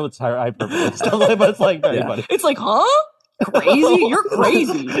it's hyperbole stuff, but it's like very funny. It's like, huh? Crazy? You're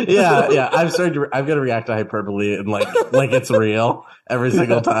crazy. Yeah. I'm gonna react to hyperbole and like it's real every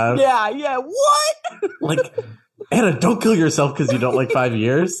single time. Yeah. What? Like, Anna, don't kill yourself because you don't like 5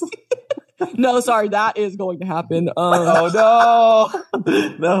 years. No, sorry, that is going to happen. Oh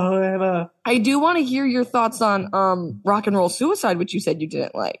no. No, Anna. I do want to hear your thoughts on Rock and Roll Suicide, which you said you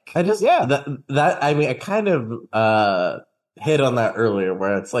didn't like. I just Yeah. that I mean I kind of hit on that earlier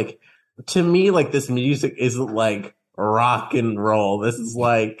where it's like to me like this music isn't like rock and roll. This is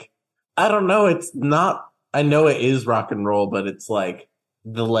like I don't know, it's not I know it is rock and roll, but it's like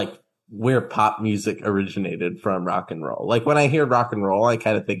the like where pop music originated from rock and roll. Like when I hear rock and roll, I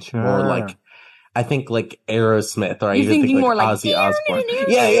kind of think more like I think like Aerosmith, or I You're even think thinking like more like Ozzy Osbourne.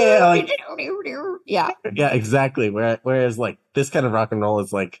 Yeah, like yeah. yeah, exactly. Whereas like this kind of rock and roll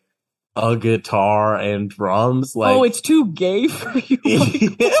is like a guitar and drums. Like Oh, it's too gay for you.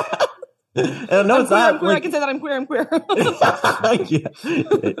 yeah. No, I'm it's queer, not. I'm queer. I can say that I'm queer. I'm queer.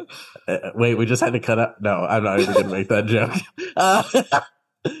 Yeah. Wait, we just had to cut up. No, I'm not even gonna make that joke.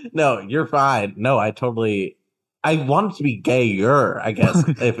 No, you're fine. No, I want it to be gayer, I guess,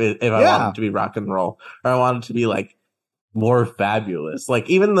 if I Yeah. want it to be rock and roll, or I want it to be like more fabulous. Like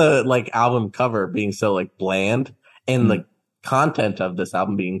even the like album cover being so like bland, and the content of this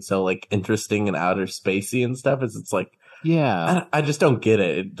album being so like interesting and outer spacey and stuff, it's like Yeah. I just don't get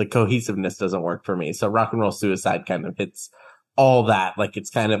it. The cohesiveness doesn't work for me. So Rock and Roll Suicide kind of hits all that. Like it's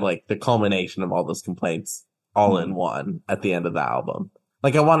kind of like the culmination of all those complaints all in one at the end of the album.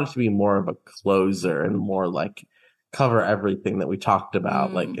 Like I want it to be more of a closer and more like cover everything that we talked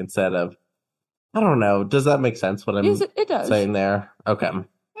about. Like instead of, I don't know. Does that make sense? What I'm Yes, it does. saying there? Okay.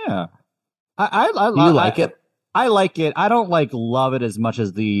 Yeah. I Do you like it? I like it. I don't like love it as much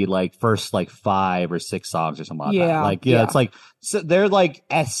as the like first like 5 or 6 songs or something like that. Yeah, Like, yeah, yeah. it's like they're like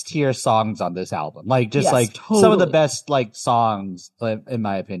S tier songs on this album. Like just Yes, like some of the totally. best like songs in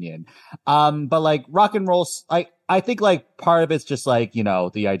my opinion. But like rock and roll, I think like part of it's just like, you know,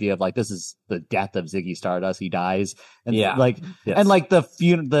 the idea of like this is the death of Ziggy Stardust. He dies, and Yeah. like Yes. and like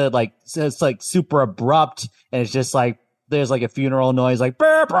the like it's like super abrupt, and it's just like there's like a funeral noise like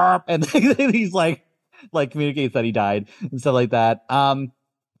burp burp, and he's like communicates that he died and stuff like that. But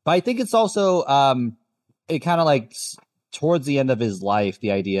I think it's also it kind of like towards the end of his life,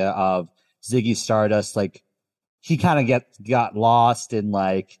 the idea of Ziggy Stardust, like he kind of got lost in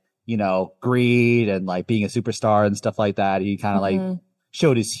like, you know, greed and like being a superstar and stuff like that. He kind of like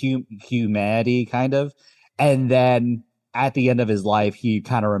showed his humanity kind of, and then at the end of his life, he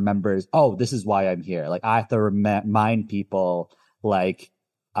kind of remembers, oh, this is why I'm here. Like I have to remind people like,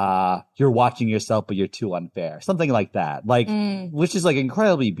 you're watching yourself, but you're too unfair. Something like that. Like, which is like an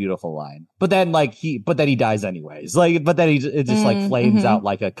incredibly beautiful line. But then he dies anyways. Like, but then it just like flames out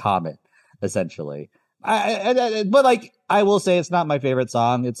like a comet, essentially. But like, I will say it's not my favorite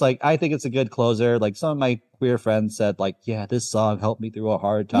song. It's like, I think it's a good closer. Like some of my queer friends said like, yeah, this song helped me through a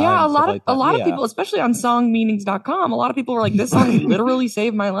hard time. Yeah, a lot of people, especially on songmeanings.com, a lot of people were like, this song literally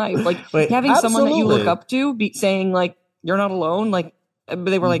saved my life. Like having someone that you look up to saying like, you're not alone. Like, but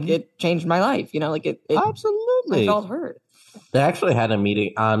they were like, it changed my life. You know, like it Absolutely. I felt hurt. They actually had a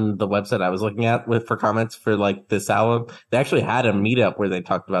meeting on the website I was looking at for comments for like this album. They actually had a meetup where they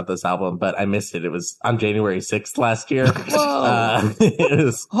talked about this album, but I missed it. It was on January 6th last year. Whoa. It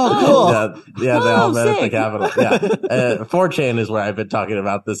was, cool. Yeah, they all met at the sick. Capitol. Yeah. 4chan is where I've been talking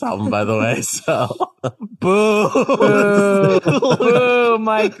about this album, by the way. So, boo. Boo,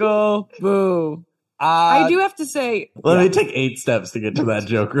 Michael. Boo. I do have to say, Let me take 8 steps to get to that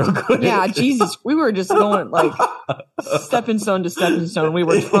joke real quick. yeah, Jesus, we were just going like stepping stone to stepping stone. We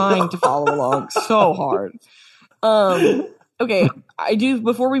were trying to follow along so hard. Okay, I do,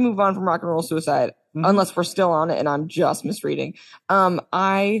 before we move on from Rock and Roll Suicide, unless we're still on it and I'm just misreading,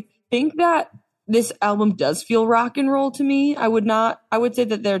 I think that this album does feel rock and roll to me. I would say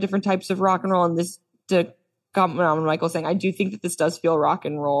that there are different types of rock and roll, and this, to comment on what Michael's saying, I do think that this does feel rock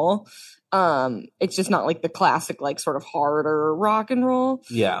and roll. It's just not like the classic, like sort of harder rock and roll.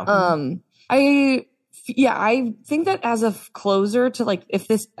 Yeah. I think that as a closer to like, if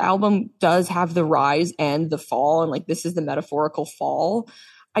this album does have the rise and the fall, and like this is the metaphorical fall,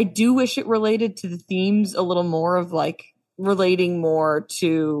 I do wish it related to the themes a little more, of like relating more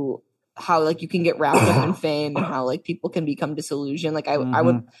to how like you can get wrapped up in fame and how like people can become disillusioned. Like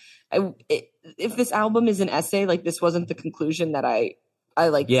if this album is an essay, like this wasn't the conclusion that I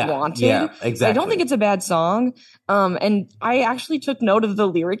wanted. Yeah, exactly. I don't think it's a bad song. And I actually took note of the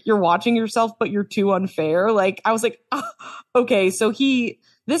lyric, "You're watching yourself, but you're too unfair." Like I was like, okay, so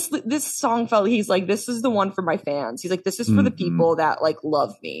this song felt, he's like, this is the one for my fans. He's like, this is for the people that like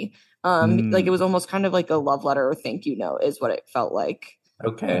love me. Like it was almost kind of like a love letter or thank you note is what it felt like.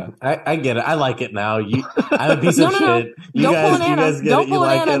 Okay, I get it. I like it now. I'm a piece No, of no, no. shit. You Don't pull guys, an you Anna. guys get Don't it. You pull an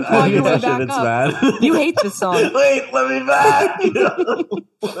like Anna it. and claw I'm a your piece way of shit. back It's up. bad. You hate this song. Wait, let me back.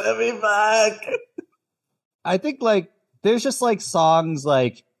 Let me back. I think like there's just like songs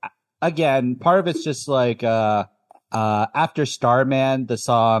like again, part of it's just like after Starman, the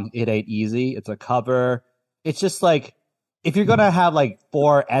song It Ain't Easy. It's a cover. It's just like if you're gonna have like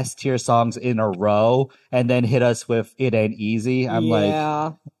 4 S tier songs in a row and then hit us with It Ain't Easy, I'm like,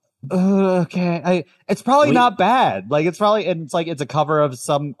 Yeah. okay. It's probably We- not bad. Like it's probably and it's like it's a cover of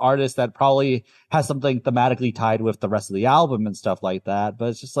some artist that probably has something thematically tied with the rest of the album and stuff like that. But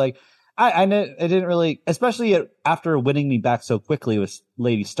it's just like I didn't really, especially after winning me back so quickly with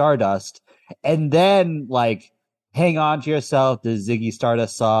Lady Stardust, and then like Hang On to Yourself, the Ziggy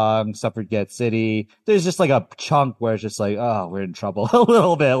Stardust song, Suffragette City. There's just like a chunk where it's just like, oh, we're in trouble a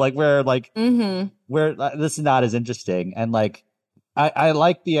little bit. Like we're this is not as interesting. And like I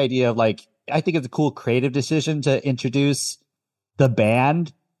like the idea of like I think it's a cool creative decision to introduce the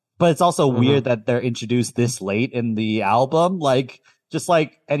band, but it's also weird that they're introduced this late in the album. Like just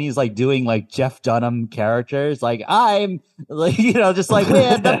like, and he's like doing like Jeff Dunham characters, like I'm like, just like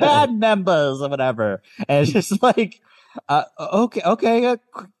we're the band members or whatever. And it's just like, okay,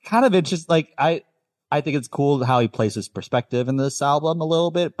 kind of interesting. Like I think it's cool how he places perspective in this album a little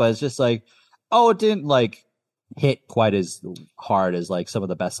bit, but it's just like, oh, it didn't like hit quite as hard as like some of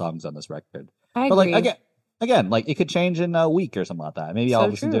the best songs on this record. I But agree. like again, like it could change in a week or something like that. Maybe I'll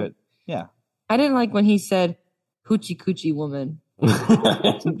listen to it. Yeah. I didn't like when he said "hoochie coochie woman." No,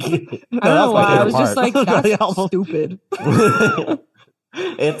 I don't know why. I was just like, that's stupid.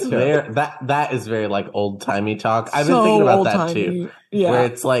 It's very that is very like old timey talk. I've been So thinking about that old-timey. too. Yeah. Where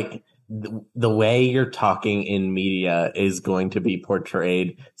it's like the way you're talking in media is going to be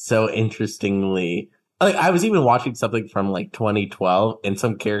portrayed so interestingly. Like I was even watching something from like 2012 and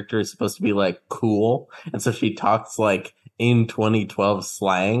some character is supposed to be like cool. And so she talks like in 2012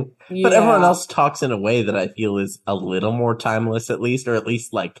 slang, but everyone else talks in a way that I feel is a little more timeless, at least, or at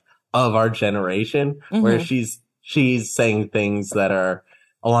least like of our generation, where she's saying things that are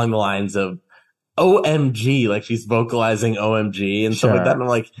along the lines of OMG, like she's vocalizing OMG and stuff like that. And I'm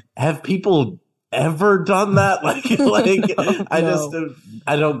like, have people ever done that?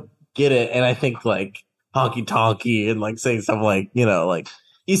 I don't get it. And I think like honky tonky and like saying stuff like, like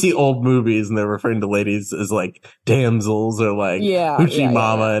you see old movies and they're referring to ladies as like damsels or like hoochie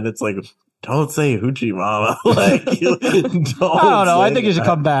mama. And it's like, don't say hoochie mama. Like, don't I don't know. I think you should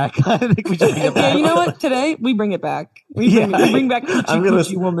come back. I think we should bring it back. Yeah, you know what? Today we bring it back. We bring back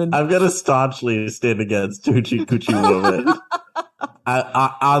hoochie woman. I'm gonna staunchly stand against hoochie coochie woman.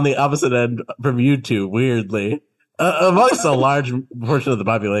 On the opposite end from you two, weirdly. Amongst a large portion of the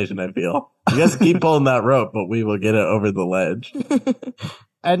population, I feel. You guys keep pulling that rope, but we will get it over the ledge.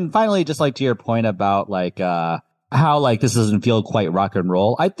 And finally, just like to your point about like how like this doesn't feel quite rock and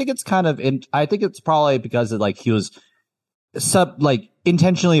roll. I think it's kind of I think it's probably because of like he was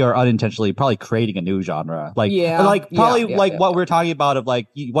intentionally or unintentionally probably creating a new genre. Like what we're talking about of like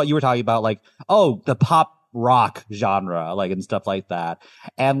what you were talking about, like, oh, the pop rock genre, like and stuff like that.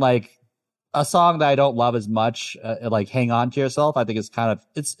 And like a song that I don't love as much, like Hang On to Yourself, I think is kind of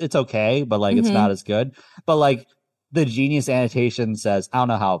it's okay, but like it's not as good. But like the Genius annotation says, I don't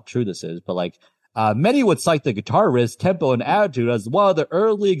know how true this is, but like many would cite the guitar riff, tempo, and attitude as one of the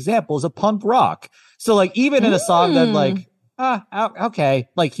early examples of punk rock. So like even in a song that like okay,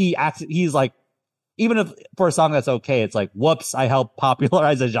 like he's like, even if for a song that's okay, it's like, whoops, I helped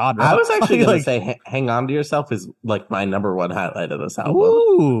popularize a genre. I was actually going to say Hang On to Yourself is like my number one highlight of this album.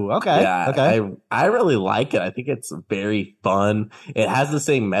 Ooh, okay. Yeah, okay. I really like it. I think it's very fun. It has the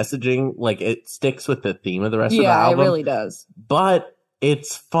same messaging. Like it sticks with the theme of the rest of the album. Yeah, it really does. But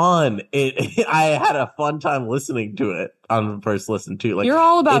it's fun. I had a fun time listening to it on the first listen too. Like you're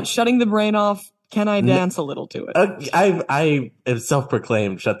all about shutting the brain off. Can I dance a little to it? I am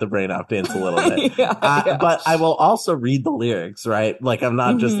self-proclaimed shut the brain off, dance a little bit. But I will also read the lyrics, right? Like I'm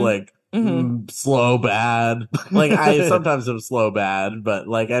not just like slow bad. Like I sometimes am slow bad, but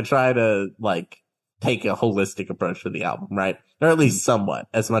like I try to like take a holistic approach to the album, right? Or at least somewhat,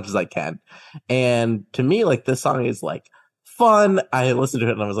 as much as I can. And to me, like this song is like fun. I listened to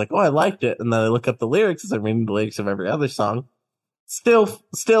it and I was like, oh, I liked it. And then I look up the lyrics as I'm reading the lyrics of every other song.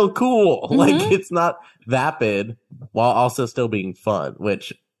 Still cool. Like it's not vapid while also still being fun,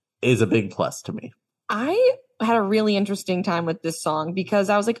 which is a big plus to me. I had a really interesting time with this song because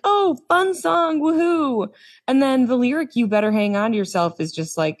I was like, oh, fun song, woohoo. And then the lyric, you better hang on to yourself, is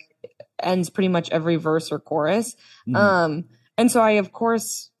just like ends pretty much every verse or chorus. And so I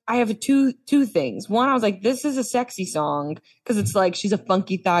I have two things. One, I was like, this is a sexy song because it's like she's a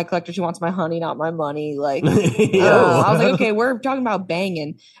funky thigh collector. She wants my honey, not my money. Like, I was like, okay, we're talking about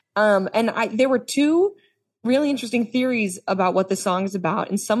banging. And there were two really interesting theories about what this song is about.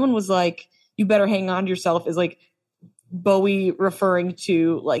 And someone was like, "You better hang on to yourself," is like Bowie referring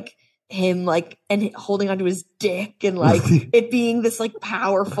to like him like and holding onto his dick and like it being this like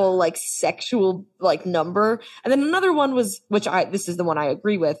powerful like sexual like number. And then another one was, this is the one I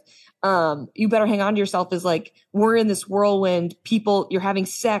agree with, "You better hang on to yourself," is like, we're in this whirlwind, people, you're having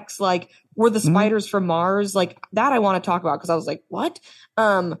sex, like we're the spiders from Mars. Like that I want to talk about because I was like, what?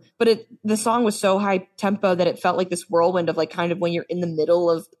 But the song was so high tempo that it felt like this whirlwind of like kind of when you're in the middle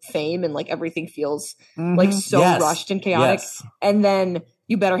of fame and like everything feels like so rushed and chaotic. And then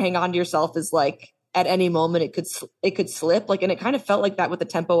 "You better hang on to yourself" is like at any moment it could slip, like, and it kind of felt like that with the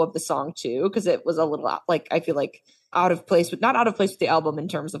tempo of the song too, because it was a little like, I feel like not out of place with the album in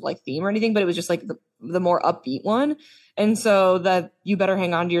terms of like theme or anything, but it was just like the more upbeat one. And so that "You better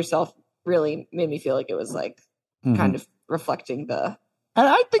hang on to yourself" really made me feel like it was like kind of reflecting the. And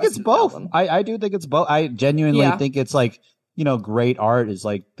I think it's both. I do think it's both. I genuinely think it's like, you know, great art is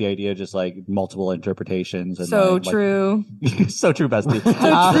like the idea of just like multiple interpretations. And so like, true. So true, bestie.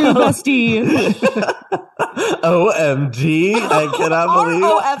 So true, bestie. OMG. I cannot believe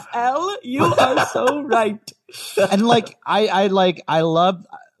ROFL. You are so right. And like, I love,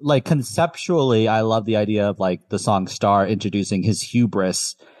 like, conceptually, I love the idea of like the song Star introducing his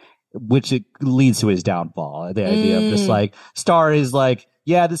hubris, which it leads to his downfall. The idea of just like, Star is like,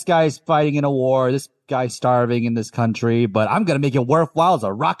 yeah, this guy's fighting in a war. This guy's starving in this country, but I'm going to make it worthwhile as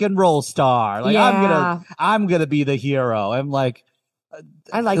a rock and roll star. Like, I'm going to be the hero. I'm like,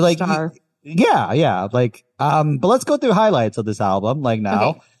 I like Star. Yeah. Like, but let's go through highlights of this album. Like now,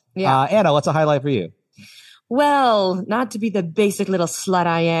 okay. Yeah. Anna, what's a highlight for you? Well, not to be the basic little slut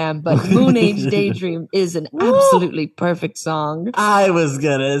I am, but Moon Age Daydream is an absolutely perfect song. I was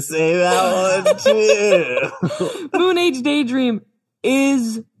gonna say that one too. Moon Age Daydream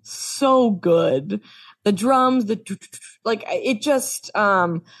is so good. The drums, like it just,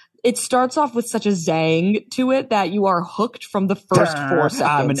 it starts off with such a zang to it that you are hooked from the first 4 seconds.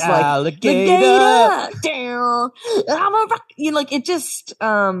 I'm an like, alligator. Down. I'm a rock. You know, like it just,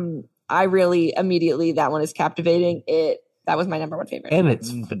 I really immediately, that one is captivating. That was my number one favorite. And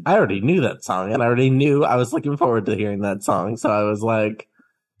I already knew that song, and I was looking forward to hearing that song. So I was like,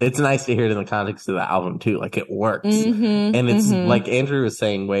 it's nice to hear it in the context of the album too. Like it works. And it's like Andrew was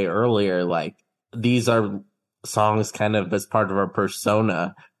saying way earlier, like these are songs kind of as part of our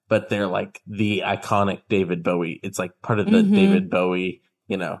persona, but they're like the iconic David Bowie. It's like part of the David Bowie,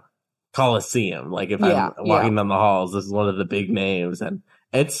 you know, Coliseum. Like if I'm walking down the halls, this is one of the big names, and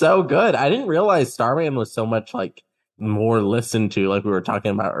it's so good. I didn't realize Starman was so much like more listened to, like we were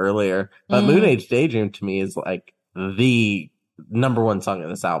talking about earlier. But Moon Age Daydream to me is like the number one song of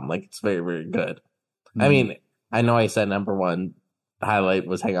this album. Like it's very, very good. I mean, I know I said number one highlight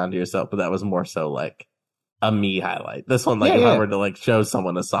was Hang On to Yourself, but that was more so like a me highlight. This one, like if I were to like show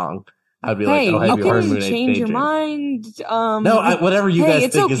someone a song, I'd be like, "Oh, have you heard Moon Age Daydream?" Change your mind. No, whatever you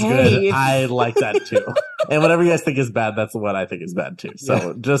guys think is good, I like that too. And whatever you guys think is bad, that's what I think is bad too.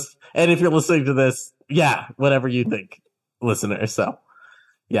 So and if you're listening to this, whatever you think, listener. So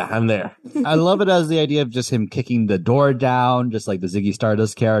I'm there. I love it as the idea of just him kicking the door down, just like the Ziggy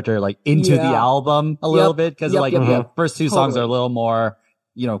Stardust character, like into the album a little bit. Cause the first two songs are a little more,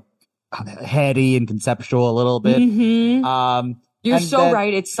 you know, heady and conceptual a little bit. You're so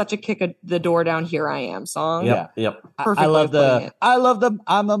right. It's such a kick the door down, Here I Am song. Yep. Perfect. I love them.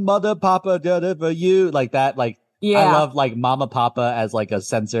 I'm a mother, papa, did it for you. Like that. Like, I love like Mama Papa as like a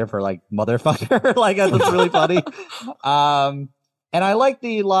censor for like motherfucker. Like that's really funny. And I like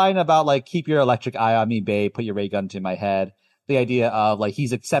the line about like, keep your electric eye on me, babe. Put your ray gun to my head. The idea of like,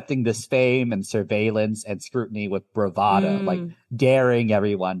 he's accepting this fame and surveillance and scrutiny with bravado, like daring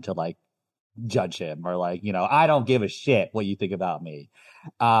everyone to like, judge him or like, you know, I don't give a shit what you think about me.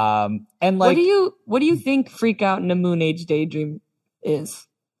 And like, what do you think Freak Out in a Moon Age Daydream is?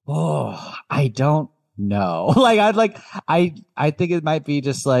 Oh, I don't know. I think it might be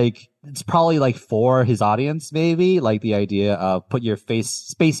just like, it's probably like for his audience, maybe like the idea of put your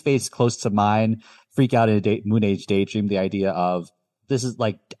space face close to mine, freak out in a Moon Age Daydream. The idea of, this is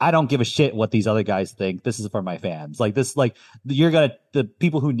like, I don't give a shit what these other guys think. This is for my fans. Like this, like the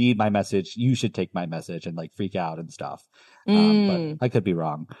people who need my message, you should take my message and like freak out and stuff. But I could be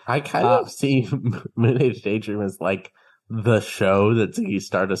wrong. I kind of see Moon Age Daydream as like the show that Ziggy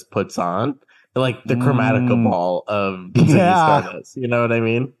Stardust puts on, like the Chromatica Ball of Ziggy Stardust. You know what I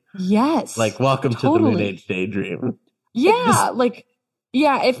mean? Yes. Like, welcome to the Moon Age Daydream. Yeah.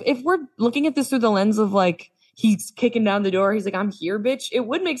 Yeah, if we're looking at this through the lens of like he's kicking down the door, he's like, I'm here, bitch. It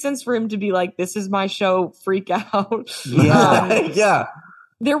would make sense for him to be like, this is my show, freak out. Yeah, yeah.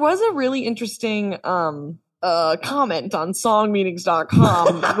 There was a really interesting comment on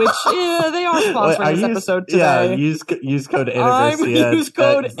songmeanings.com, which they are sponsoring this episode today. Yeah, use code Anna I'm Garcia use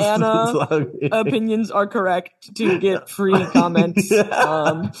code Anna. Opinions are correct to get free comments.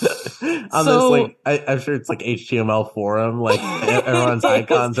 On this, like, I'm sure it's like HTML forum. Like everyone's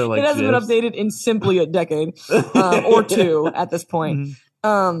icons are like. It hasn't been updated in simply a decade or two at this point.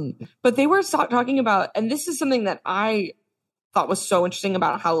 But they were talking about, and this is something that I thought was so interesting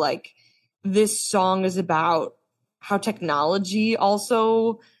about how like this song is about how technology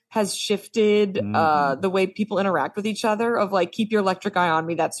also has shifted the way people interact with each other, of like, keep your electric eye on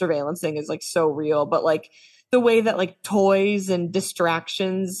me. That surveillance thing is like so real, but like the way that like toys and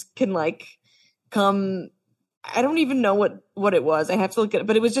distractions can like come, I don't even know what it was. I have to look at it,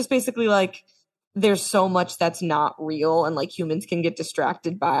 but it was just basically like, there's so much that's not real, and like humans can get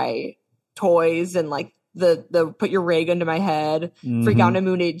distracted by toys, and like the put your ray gun to my head, freak out in a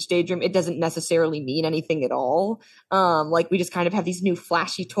moon age daydream. It doesn't necessarily mean anything at all. Like we just kind of have these new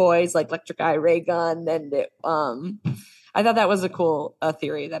flashy toys like electric eye, ray gun, and I thought that was a cool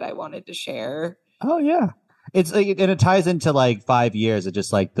theory that I wanted to share. Oh yeah. It's and it ties into like 5 years of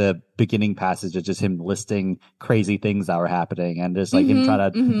just like the beginning passage of just him listing crazy things that were happening, and just like him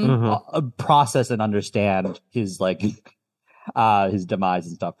trying to process and understand his like his demise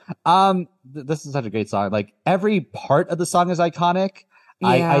and stuff. This is such a great song. Like every part of the song is iconic.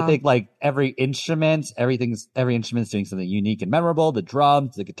 Yeah. I think like every instrument's doing something unique and memorable. The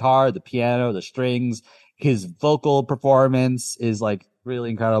drums, the guitar, the piano, the strings. His vocal performance is like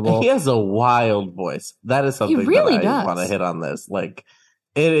really incredible. He has a wild voice. That is something really that I want to hit on this. Like,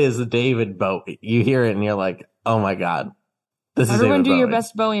 it is David Bowie. You hear it and you're like, oh my God. This is Everyone David Bowie. do your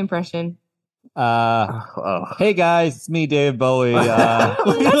best Bowie impression. Hey guys, it's me, David Bowie. That's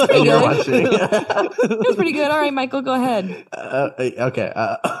pretty good. That's pretty good. All right, Michael, go ahead. Okay.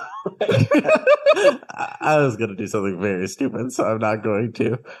 I was going to do something very stupid, so I'm not going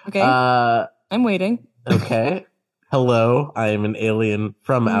to. Okay. I'm waiting. Okay. Hello, I am an alien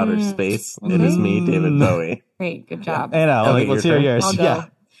from outer space. It is me, David Bowie. Great, good job. Anna, Okay, let's hear yours.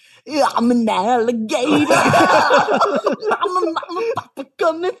 Yeah, I'm an alligator. I'm a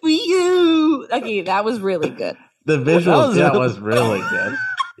coming for you. Okay, that was really good. The visuals, was really good.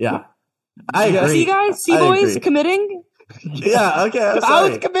 Yeah. I agree. See, guys? See, boys? Committing? Yeah, okay. I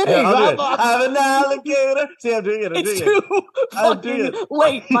was committing. Yeah, I'm an alligator. See, I'm doing it. It's too fucking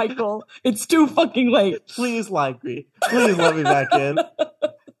late, Michael. It's too fucking late. Please like me. Please let me back in.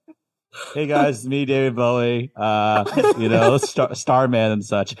 Hey guys, it's me, David Bowie. Starman and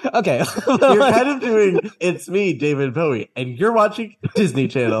such. Okay. You're kind of doing It's Me, David Bowie, and you're watching Disney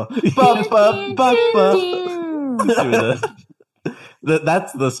Channel. Bum, bum, bum, bum.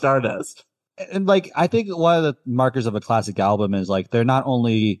 That's the Stardust. And like, I think one of the markers of a classic album is like, they're not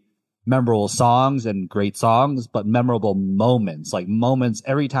only memorable songs and great songs, but memorable moments. Like moments,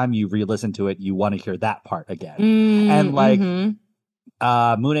 every time you re-listen to it, you want to hear that part again. And like,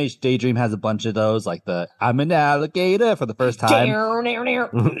 Moon Age Daydream has a bunch of those, like the I'm an alligator for the first time.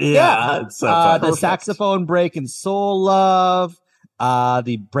 Yeah. It's so the saxophone break in Soul Love,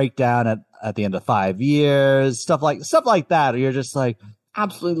 the breakdown at the end of 5 years, stuff like that. You're just like,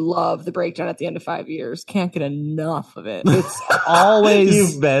 absolutely love the breakdown at the end of 5 years. Can't get enough of it. It's always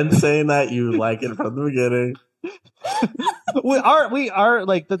You've been saying that you like it from the beginning. we are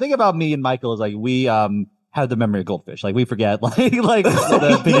like, the thing about me and Michael is like, we have the memory of goldfish. Like we forget like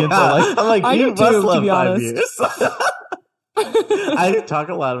the opinions are like, I'm like, you must love 5 years. I talk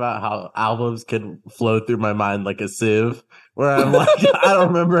a lot about how albums can flow through my mind like a sieve, where I'm like, I don't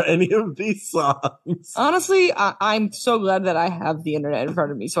remember any of these songs. Honestly, I'm so glad that I have the internet in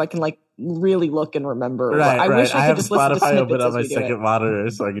front of me, so I can like really look and remember. Right, I wish I could just listen to Spotify open on my as we do second monitor,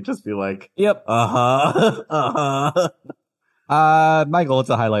 so I could just be like, yep. Michael, what's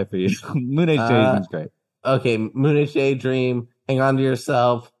a highlight for you? Moon Age Daydream is great. Okay, Moon Age Daydream, Hang On to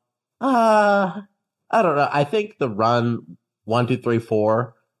Yourself. I don't know. I think the run 1, 2, 3,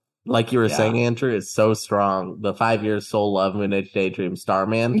 4, like you were saying, Andrew, is so strong. The 5 years Soul Love, Moon Age Daydream,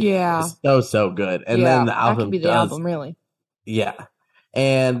 Starman. Yeah. Is so good. And then the album that could be the album, really. Yeah.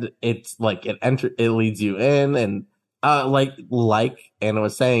 And it's like it leads you in, and like Anna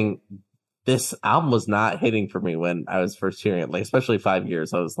was saying, this album was not hitting for me when I was first hearing it. Like, especially 5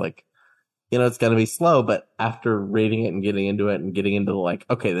 years, I was like, it's going to be slow, but after reading it and getting into it and getting into like,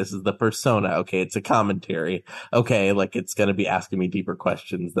 okay, this is the persona. Okay, it's a commentary. Okay, like it's going to be asking me deeper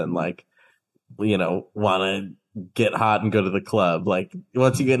questions than like, want to get hot and go to the club. Like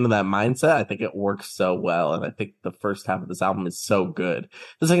once you get into that mindset, I think it works so well. And I think the first half of this album is so good.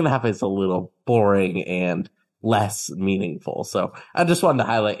 The second half is a little boring and less meaningful. So I just wanted to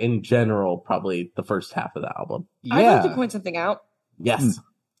highlight in general, probably the first half of the album. I'd like to point something out. Yes.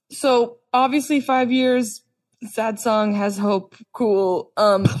 So obviously 5 years, sad song, has hope, cool.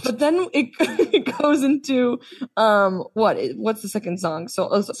 But then it goes into what's the second song?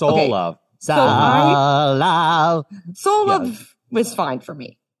 Soul okay. Love. So Soul Love was fine for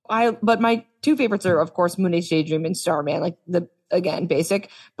me. But my two favorites are of course Moon Age Daydream and Starman, like again basic.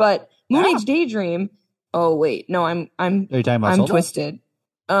 But Moon Age Daydream. Oh wait, no, I'm Are you talking about Soul twisted.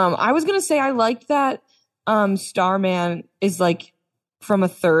 I was gonna say I liked that Starman is like from a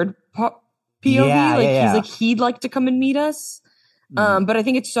third POV. He's like he'd like to come and meet us. But I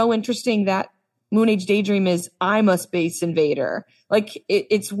think it's so interesting that Moon Age Daydream is I'm a space invader. Like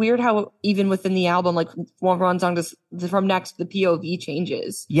it's weird how even within the album, like one song from next, the POV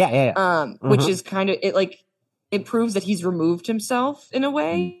changes. Which is kind of it proves that he's removed himself in a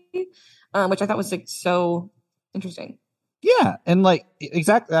way, which I thought was like so interesting. Yeah, and like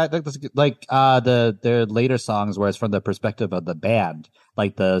exactly, like their later songs where it's from the perspective of the band,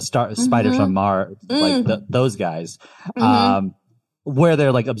 like the Spiders from Mars, like those guys, where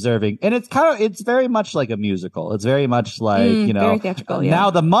they're like observing, and it's very much like a musical. It's very much like very theatrical.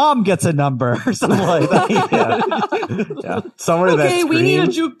 Now the mom gets a number or something like that. Yeah. Somewhere okay, we need a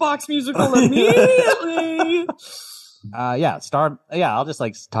jukebox musical immediately. I'll just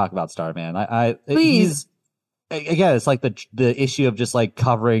like talk about Starman. Please. Again, it's like the issue of just like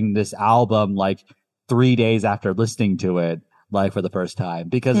covering this album like 3 days after listening to it, like for the first time,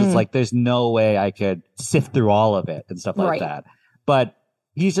 because it's like there's no way I could sift through all of it and stuff like that. But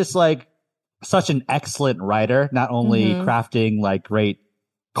he's just like such an excellent writer, not only crafting like great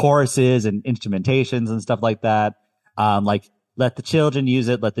choruses and instrumentations and stuff like that, like let the children use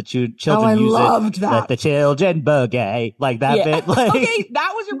it, let the children use it, that. let the children boogie, like that bit. Like, okay,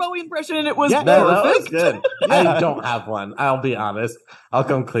 that was your Bowie impression, and it was that was good. I don't have one. I'll be honest. I'll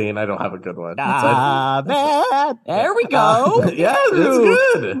come clean. I don't have a good one. Man. There we go. Yeah, that's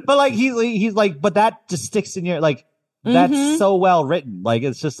good. But like he's like, but that just sticks in your like. That's so well written. Like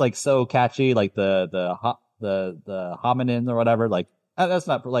it's just like so catchy. Like the hominin or whatever. Like that's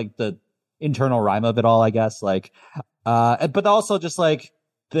not like the internal rhyme of it all, I guess. Like, but also just like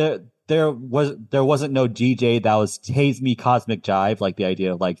there wasn't no DJ that was haze me cosmic jive. Like the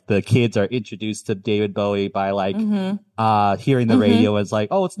idea of like the kids are introduced to David Bowie by like hearing the radio. And it's like,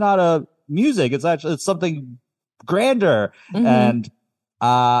 oh, it's not a music. It's something grander. And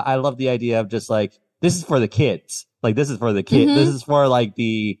I love the idea of just like this is for the kids. Like, this is for the kid. This is for like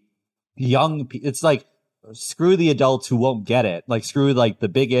the young. It's like, screw the adults who won't get it. Like, screw like the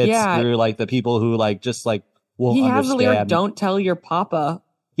bigots. Screw like the people who like just like won't understand. He has the lyric, "Don't tell your papa,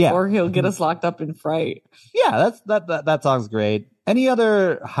 or he'll get us locked up in fright." Yeah, that song's great. Any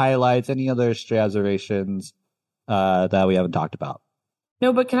other highlights? Any other stray observations that we haven't talked about?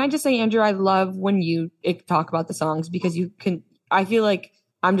 No, but can I just say, Andrew, I love when you talk about the songs because you can. I feel like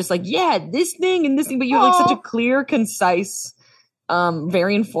I'm just like, yeah, this thing and this thing, but you have like such a clear, concise,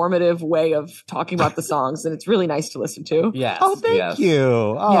 very informative way of talking about the songs, and it's really nice to listen to. Yes. Oh, thank you.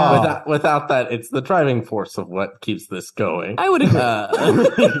 Oh. Yeah. Without that, it's the driving force of what keeps this going. I would agree.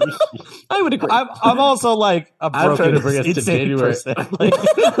 I would agree. I'm also like a broken, I'm trying to bring us to January.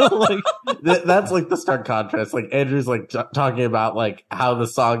 That's like the stark contrast. Like Andrew's like talking about like how the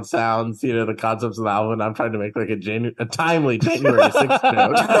song sounds, the concepts of the album. And I'm trying to make like a timely January 6th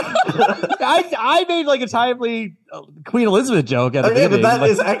joke. I made like a timely Queen Elizabeth joke at the beginning. But that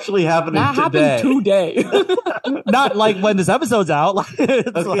is actually happening today. Happened today. Not like when this episode's out.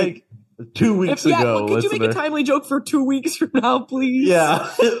 It's like 2 weeks ago. Could you make a timely joke for 2 weeks from now, please? Yeah.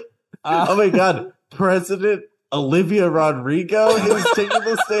 Oh my God. President Olivia Rodrigo is taking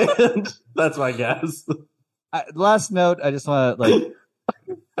the stand. That's my guess. Last note, I just want to like.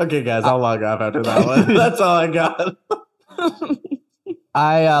 Okay, guys, I'll log off after that one. That's all I got.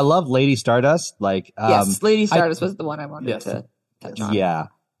 I love Lady Stardust. Like, yes, Lady Stardust was the one I wanted to touch on. Yeah,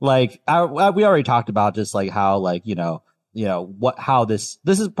 like we already talked about just like how like how this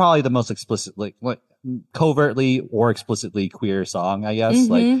is probably the most explicitly covertly or explicitly queer song, I guess.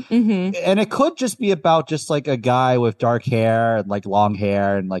 And it could just be about just like a guy with dark hair and like long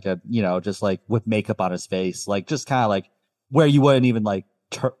hair and like a just like with makeup on his face, like just kind of like where you wouldn't even like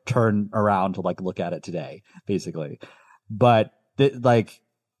turn around to like look at it today, basically. But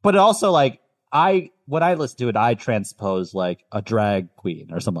but also like when I listen to it, I transpose like a drag queen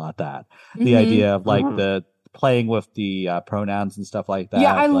or something like that. The idea of like the playing with the pronouns and stuff like that.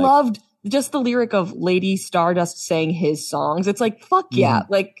 Yeah, I loved just the lyric of Lady Stardust sang his songs. It's like, fuck yeah.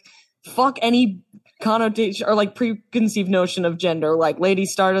 Like, fuck any connotation or like preconceived notion of gender. Like, Lady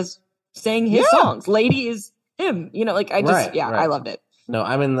Stardust sang his songs. Lady is him. You know, like, I just, I loved it. No,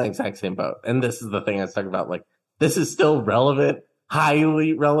 I'm in the exact same boat. And this is the thing I was talking about. Like, this is still relevant,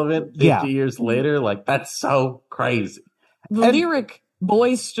 highly relevant 50 years later. Like, that's so crazy. The lyric,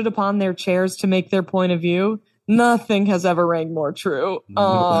 boys stood upon their chairs to make their point of view. Nothing has ever rang more true.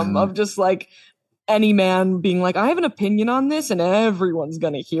 Of just like any man being like, I have an opinion on this and everyone's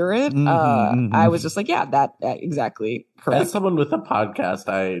going to hear it. I was just like, that exactly. Correct. As someone with a podcast,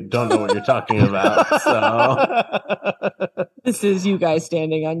 I don't know what you're talking about. So this is you guys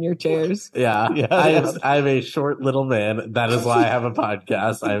standing on your chairs. I'm a short little man. That is why I have a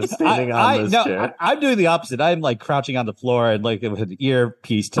podcast. I'm standing on this chair. I'm doing the opposite. I'm like crouching on the floor and like with an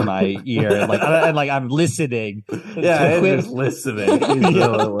earpiece to my ear, and I'm listening. Yeah, Andrew's listening. He's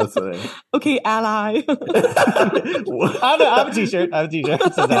really listening. Okay, ally. I'm a t-shirt.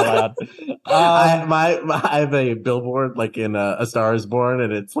 It says ally on. I have a billboard like in A Star Is Born,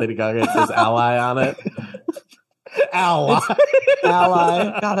 and it's Lady Gaga. It says ally on it. Ally.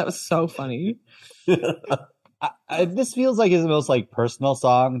 God, that was so funny. This feels like his most like personal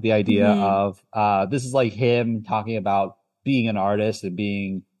song. The idea of this is like him talking about being an artist and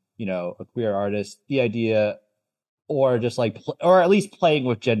being, you know, a queer artist. The idea, or just like, or at least playing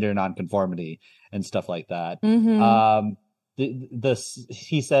with gender nonconformity and stuff like that.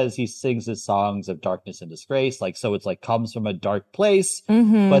 He says he sings his songs of darkness and disgrace, like, so it's like comes from a dark place,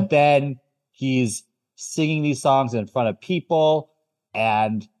 but then he's singing these songs in front of people,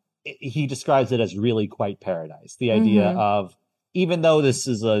 and he describes it as really quite paradise. The idea of, even though this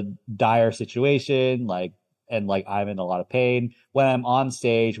is a dire situation, like, and like I'm in a lot of pain, when I'm on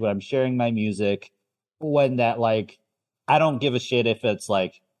stage, when I'm sharing my music, when that, like, I don't give a shit if it's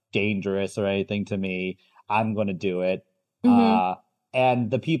like dangerous or anything to me, I'm going to do it.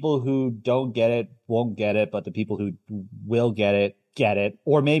 And the people who don't get it won't get it, but the people who will get it.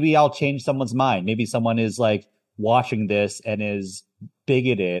 Or maybe I'll change someone's mind. Maybe someone is like watching this and is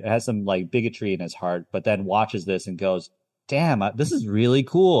bigoted, has some like bigotry in his heart, but then watches this and goes, damn, this is really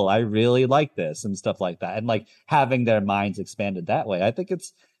cool. I really like this and stuff like that. And like having their minds expanded that way. I think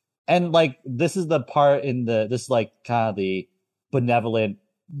it's, and like, this is the part in this like kind of the benevolent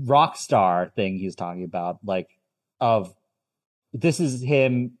rock star thing he's talking about, like, of, this is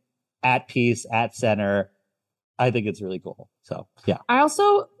him at peace, at center. I think it's really cool. So, yeah. I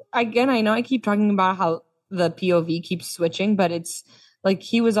also, again, I know I keep talking about how the POV keeps switching, but it's like,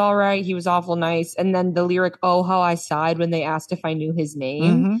 he was all right, he was awful nice. And then the lyric, oh, how I sighed when they asked if I knew his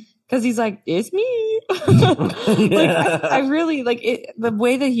name. Because he's like, it's me. Like, I really, like, it. The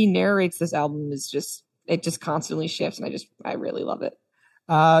way that he narrates this album is just, it just constantly shifts. And I really love it.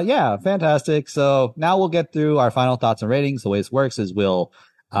 Yeah, fantastic. So now we'll get through our final thoughts and ratings. The way this works is we'll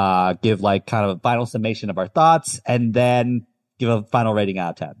give like kind of a final summation of our thoughts and then give a final rating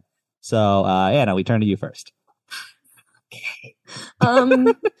out of 10. So Anna, we turn to you first. Okay. I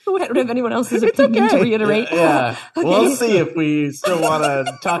don't have anyone else's opinion to reiterate. Yeah. Okay. We'll see if we still want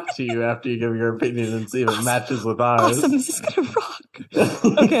to talk to you after you give your opinion and see if it matches with ours. Awesome. This is going to rock.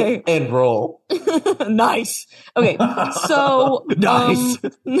 Okay. And roll. Nice. Okay. So. Nice.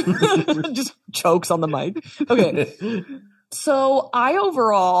 Just chokes on the mic. Okay. So I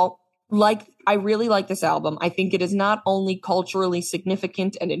overall I really like this album. I think it is not only culturally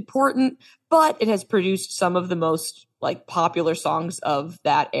significant and important, but it has produced some of the most like popular songs of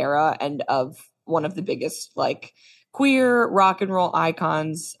that era and of one of the biggest like queer rock and roll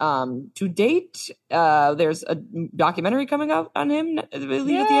icons to date. There's a documentary coming out on him at the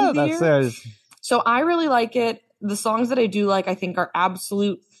end of the year. So I really like it. The songs that I do like, I think, are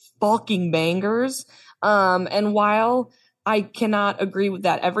absolute fucking bangers. And while I cannot agree with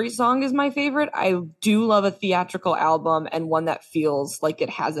that every song is my favorite, I do love a theatrical album and one that feels like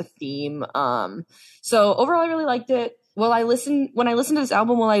it has a theme. So overall, I really liked it. When I listen to this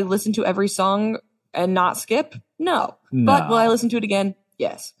album, will I listen to every song and not skip? No. But will I listen to it again?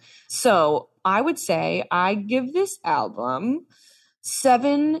 Yes. So I would say I give this album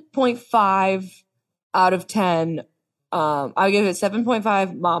 7.5 out of 10. I give it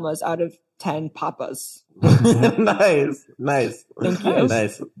 7.5 mamas out of 10 papas. Nice. Thank you.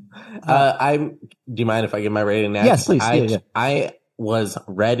 Nice. Do you mind if I give my rating next? Yes, please. I was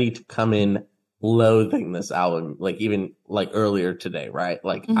ready to come in loathing this album, like even like earlier today, right?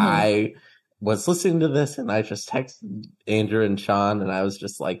 Like I was listening to this and I just texted Andrew and Sean and I was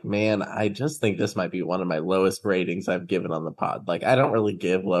just like, man, I just think this might be one of my lowest ratings I've given on the pod. Like I don't really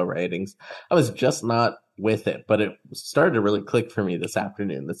give low ratings. I was just not with it, but it started to really click for me this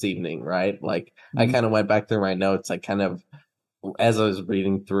evening, right? Like I kind of went back through my notes. I kind of, as I was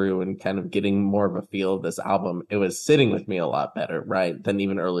reading through and kind of getting more of a feel of this album, it was sitting with me a lot better, right, than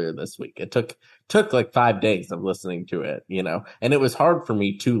even earlier this week. It took like 5 days of listening to it, and it was hard for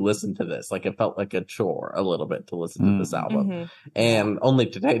me to listen to this. Like it felt like a chore a little bit to listen to this album. And only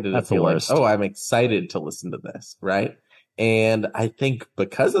today did it feel like, oh, I'm excited to listen to this, right? And I think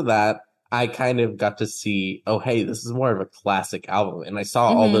because of that, I kind of got to see, oh, hey, this is more of a classic album. And I saw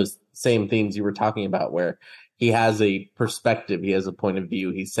all those same themes you were talking about where he has a perspective, he has a point of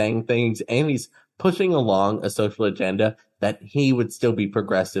view, he's saying things, and he's pushing along a social agenda that he would still be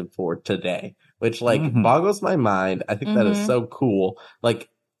progressive for today, which boggles my mind. I think that is so cool. Like,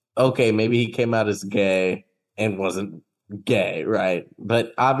 okay, maybe he came out as gay and wasn't gay, right?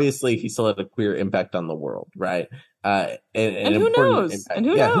 But obviously he still had a queer impact on the world, right? And who knows? Impact. And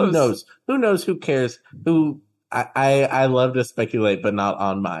who knows? Who knows? Who knows? Who cares? I love to speculate, but not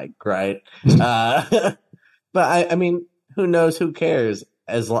on mic, right? But I mean, who knows? Who cares?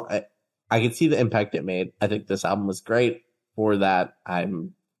 As long I can see the impact it made. I think this album was great for that.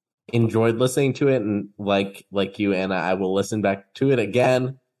 I'm enjoyed listening to it, and like you, Anna, I will listen back to it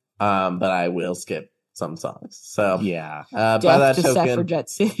again. But I will skip some songs. So yeah. By that token, Suffragette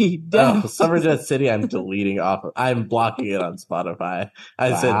City. Suffragette City, I'm deleting off. I'm blocking it on Spotify.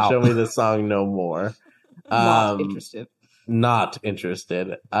 I said, show me the song no more. Not interested. Not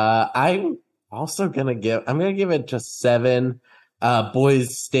interested. I'm also gonna give it just 7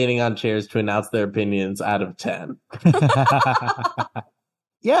 boys standing on chairs to announce their opinions out of 10.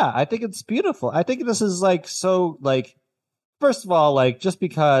 Yeah, I think it's beautiful. I think this is first of all, just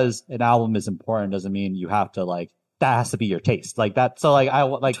because an album is important doesn't mean you have to that has to be your taste. Like that. So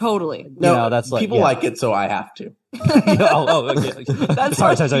I totally. No, that's people like it, so I have to. Okay. That's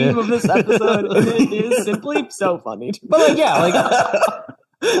sorry. The theme of this episode. It is simply so funny. But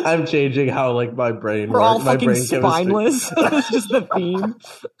I'm changing how my brain We're works. all My fucking brain spineless. It's just the theme.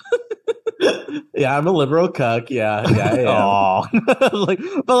 Yeah, I'm a liberal cuck. Yeah,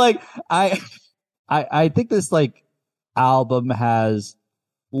 I think this album has,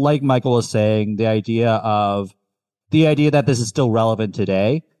 like Michael was saying, the idea that this is still relevant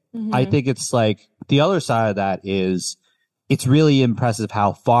today. I think it's the other side of that is it's really impressive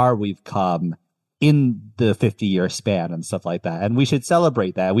how far we've come in the 50-year span and stuff like that. And we should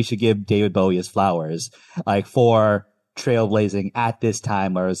celebrate that. We should give David Bowie his flowers, for trailblazing at this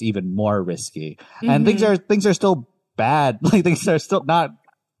time where it was even more risky. And things are still bad. Things are still not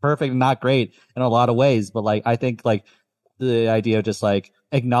perfect and not great in a lot of ways. But I think the idea of just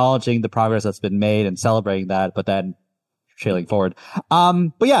acknowledging the progress that's been made and celebrating that, but then trailing forward. But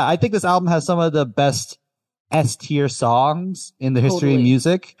yeah, I think this album has some of the best S-tier songs in the history of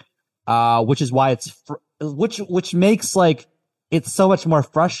music. Which is why it's which makes it's so much more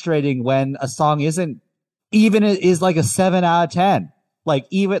frustrating when a song is a 7 out of 10.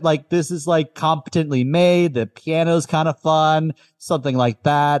 This is competently made. The piano's kind of fun, something like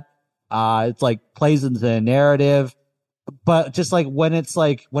that. It's plays into the narrative, but just when it's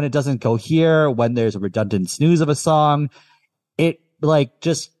when it doesn't cohere, when there's a redundant snooze of a song, it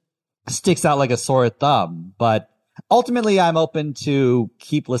just sticks out like a sore thumb. But ultimately, I'm open to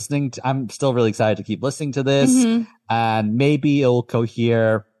keep listening. I'm still really excited to keep listening to this, and maybe it'll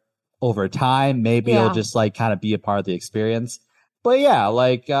cohere over time. Maybe it'll just kind of be a part of the experience. But yeah,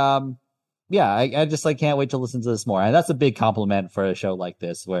 I just can't wait to listen to this more. And that's a big compliment for a show like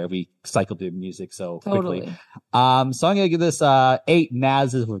this where we cycle through music so quickly. So I'm gonna give this 8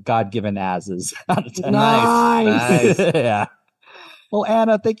 Nazes with God-given asses out of 10. Nice. Yeah. Well,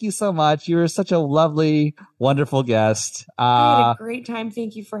 Anna, thank you so much. You were such a lovely, wonderful guest. I had a great time.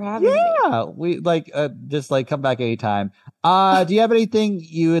 Thank you for having me. Yeah, we just come back anytime. Do you have anything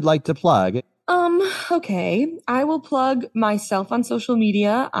you would like to plug? Okay. I will plug myself on social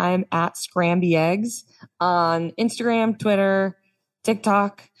media. I'm at Scramby Eggs on Instagram, Twitter,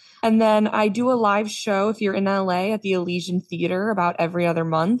 TikTok. And then I do a live show if you're in LA at the Elysian Theater about every other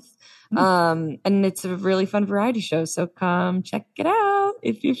month. And it's a really fun variety show. So come check it out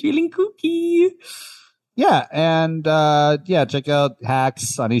if you're feeling kooky. Yeah, and check out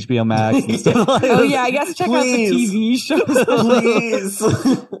Hacks on HBO Max and stuff Oh yeah, I guess check out the TV shows. Please.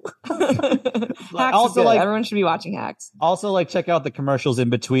 Hacks also, everyone should be watching Hacks. Also, check out the commercials in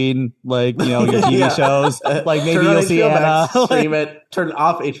between, your TV shows. Maybe you'll see Anna. Stream it. Turn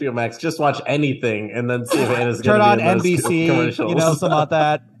off HBO Max. Just watch anything, and then see if Anna's turn going to on be in NBC. commercials. Something like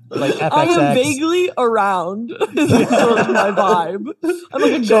that. like FXX. I am vaguely around. Is sort of my vibe. I'm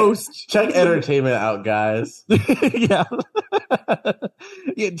like a ghost. Check entertainment out, guys. Yeah.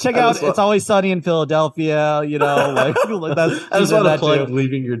 Yeah, check out It's Always Sunny in Philadelphia, you know, like that's I just want to plug too.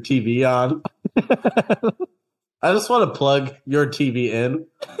 leaving your TV on. I just want to plug your TV in.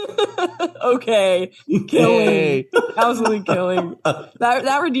 Okay. Killing. Absolutely killing.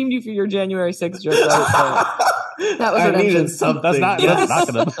 That redeemed you for your January 6th joke. That was I redemption. needed something.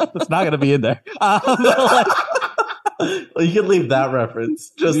 That's not gonna be in there. Well, you can leave that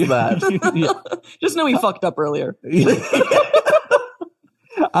reference. Just that. Yeah. Just know he fucked up earlier.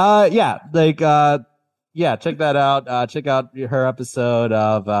 Yeah, check that out. Check out her episode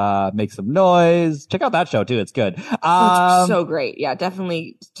of Make Some Noise. Check out that show too. It's good. It's so great. Yeah,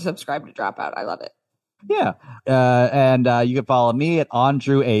 definitely subscribe to Dropout. I love it. Yeah. And you can follow me at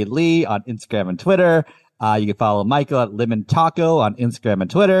Andrew A. Lee on Instagram and Twitter. You can follow Michael at Lemon Taco on Instagram and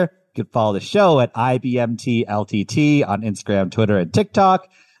Twitter. You can follow the show at IBMTLTT on Instagram, Twitter, and TikTok.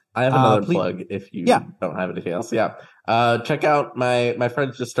 I have another plug if you Yeah. don't have anything else. Yeah. Check out my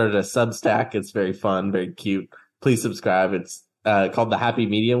friends just started a Substack. It's very fun, very cute. Please subscribe. It's called the Happy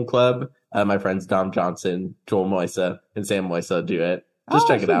Medium Club. My friends Dom Johnson, Joel Moisa, and Sam Moisa do it. Just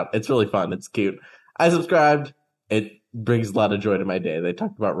check it out. It's really fun. It's cute. I subscribed. It brings a lot of joy to my day. They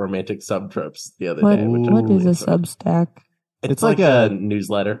talked about romantic subtropes the other day. What is a Substack? It's like a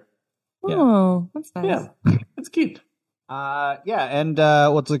newsletter. Yeah. Oh, that's nice. Yeah. It's cute. And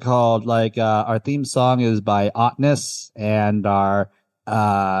what's it called? Like our theme song is by Otness, and our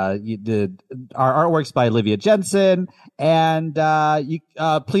artwork's by Olivia Jensen. And you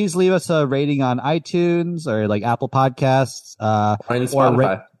please leave us a rating on iTunes or like Apple Podcasts. Or in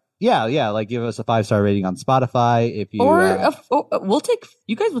Spotify. Like give us a 5-star rating on Spotify if you. Or we'll take.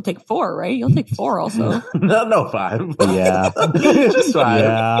 You guys will take 4, right? You'll take 4 also. no 5. Yeah, just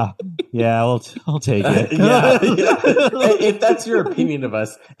 5. Yeah, we'll take it. yeah. If that's your opinion of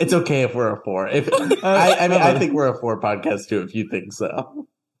us, it's okay if we're a 4. I think we're a 4 podcast too. If you think so.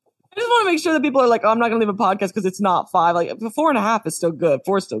 I just want to make sure that people are like, oh, I'm not going to leave a podcast because it's not 5. Like 4.5 is still good.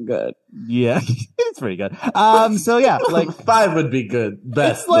 4 is still good. Yeah, it's pretty good. So yeah, like 5 would be good.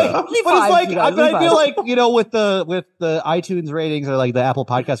 Best. It's like, though. but it's like, I feel like, you know, with the iTunes ratings or like the Apple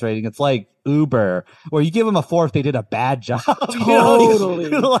Podcast rating, it's like Uber, where you give them a 4 if they did a bad job. Totally.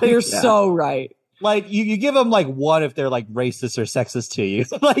 Like, you're so right. Like you give them like 1 if they're like racist or sexist to you.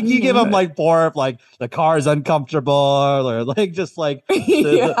 Like you give them like 4 if like the car's uncomfortable or like just like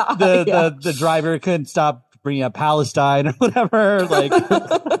the driver couldn't stop bringing up Palestine or whatever. Like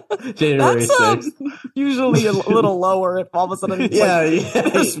January 6th. Usually a little lower if all of a sudden it's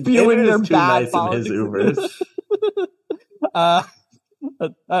they're spewing their bad nice in his Ubers. I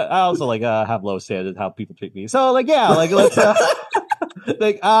also like have low standards how people treat me. So like let's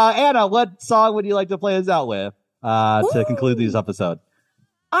like Anna, what song would you like to play us out with to conclude this episode?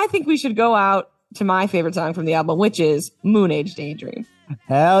 I think we should go out to my favorite song from the album, which is Moon Age Daydream.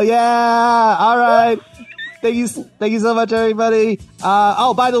 Hell yeah! All right. Thank you so much, everybody.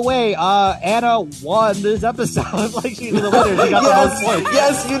 By the way, Anna won this episode. Like she's the winner. She got the most points.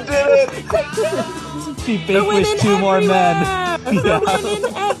 Yes, you did it. She vanquished 2 more men. We're winning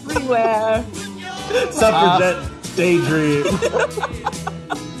everywhere. Suffragette Daydream.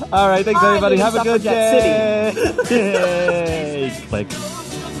 All right, thanks everybody. Have a good Suffragette day. Click.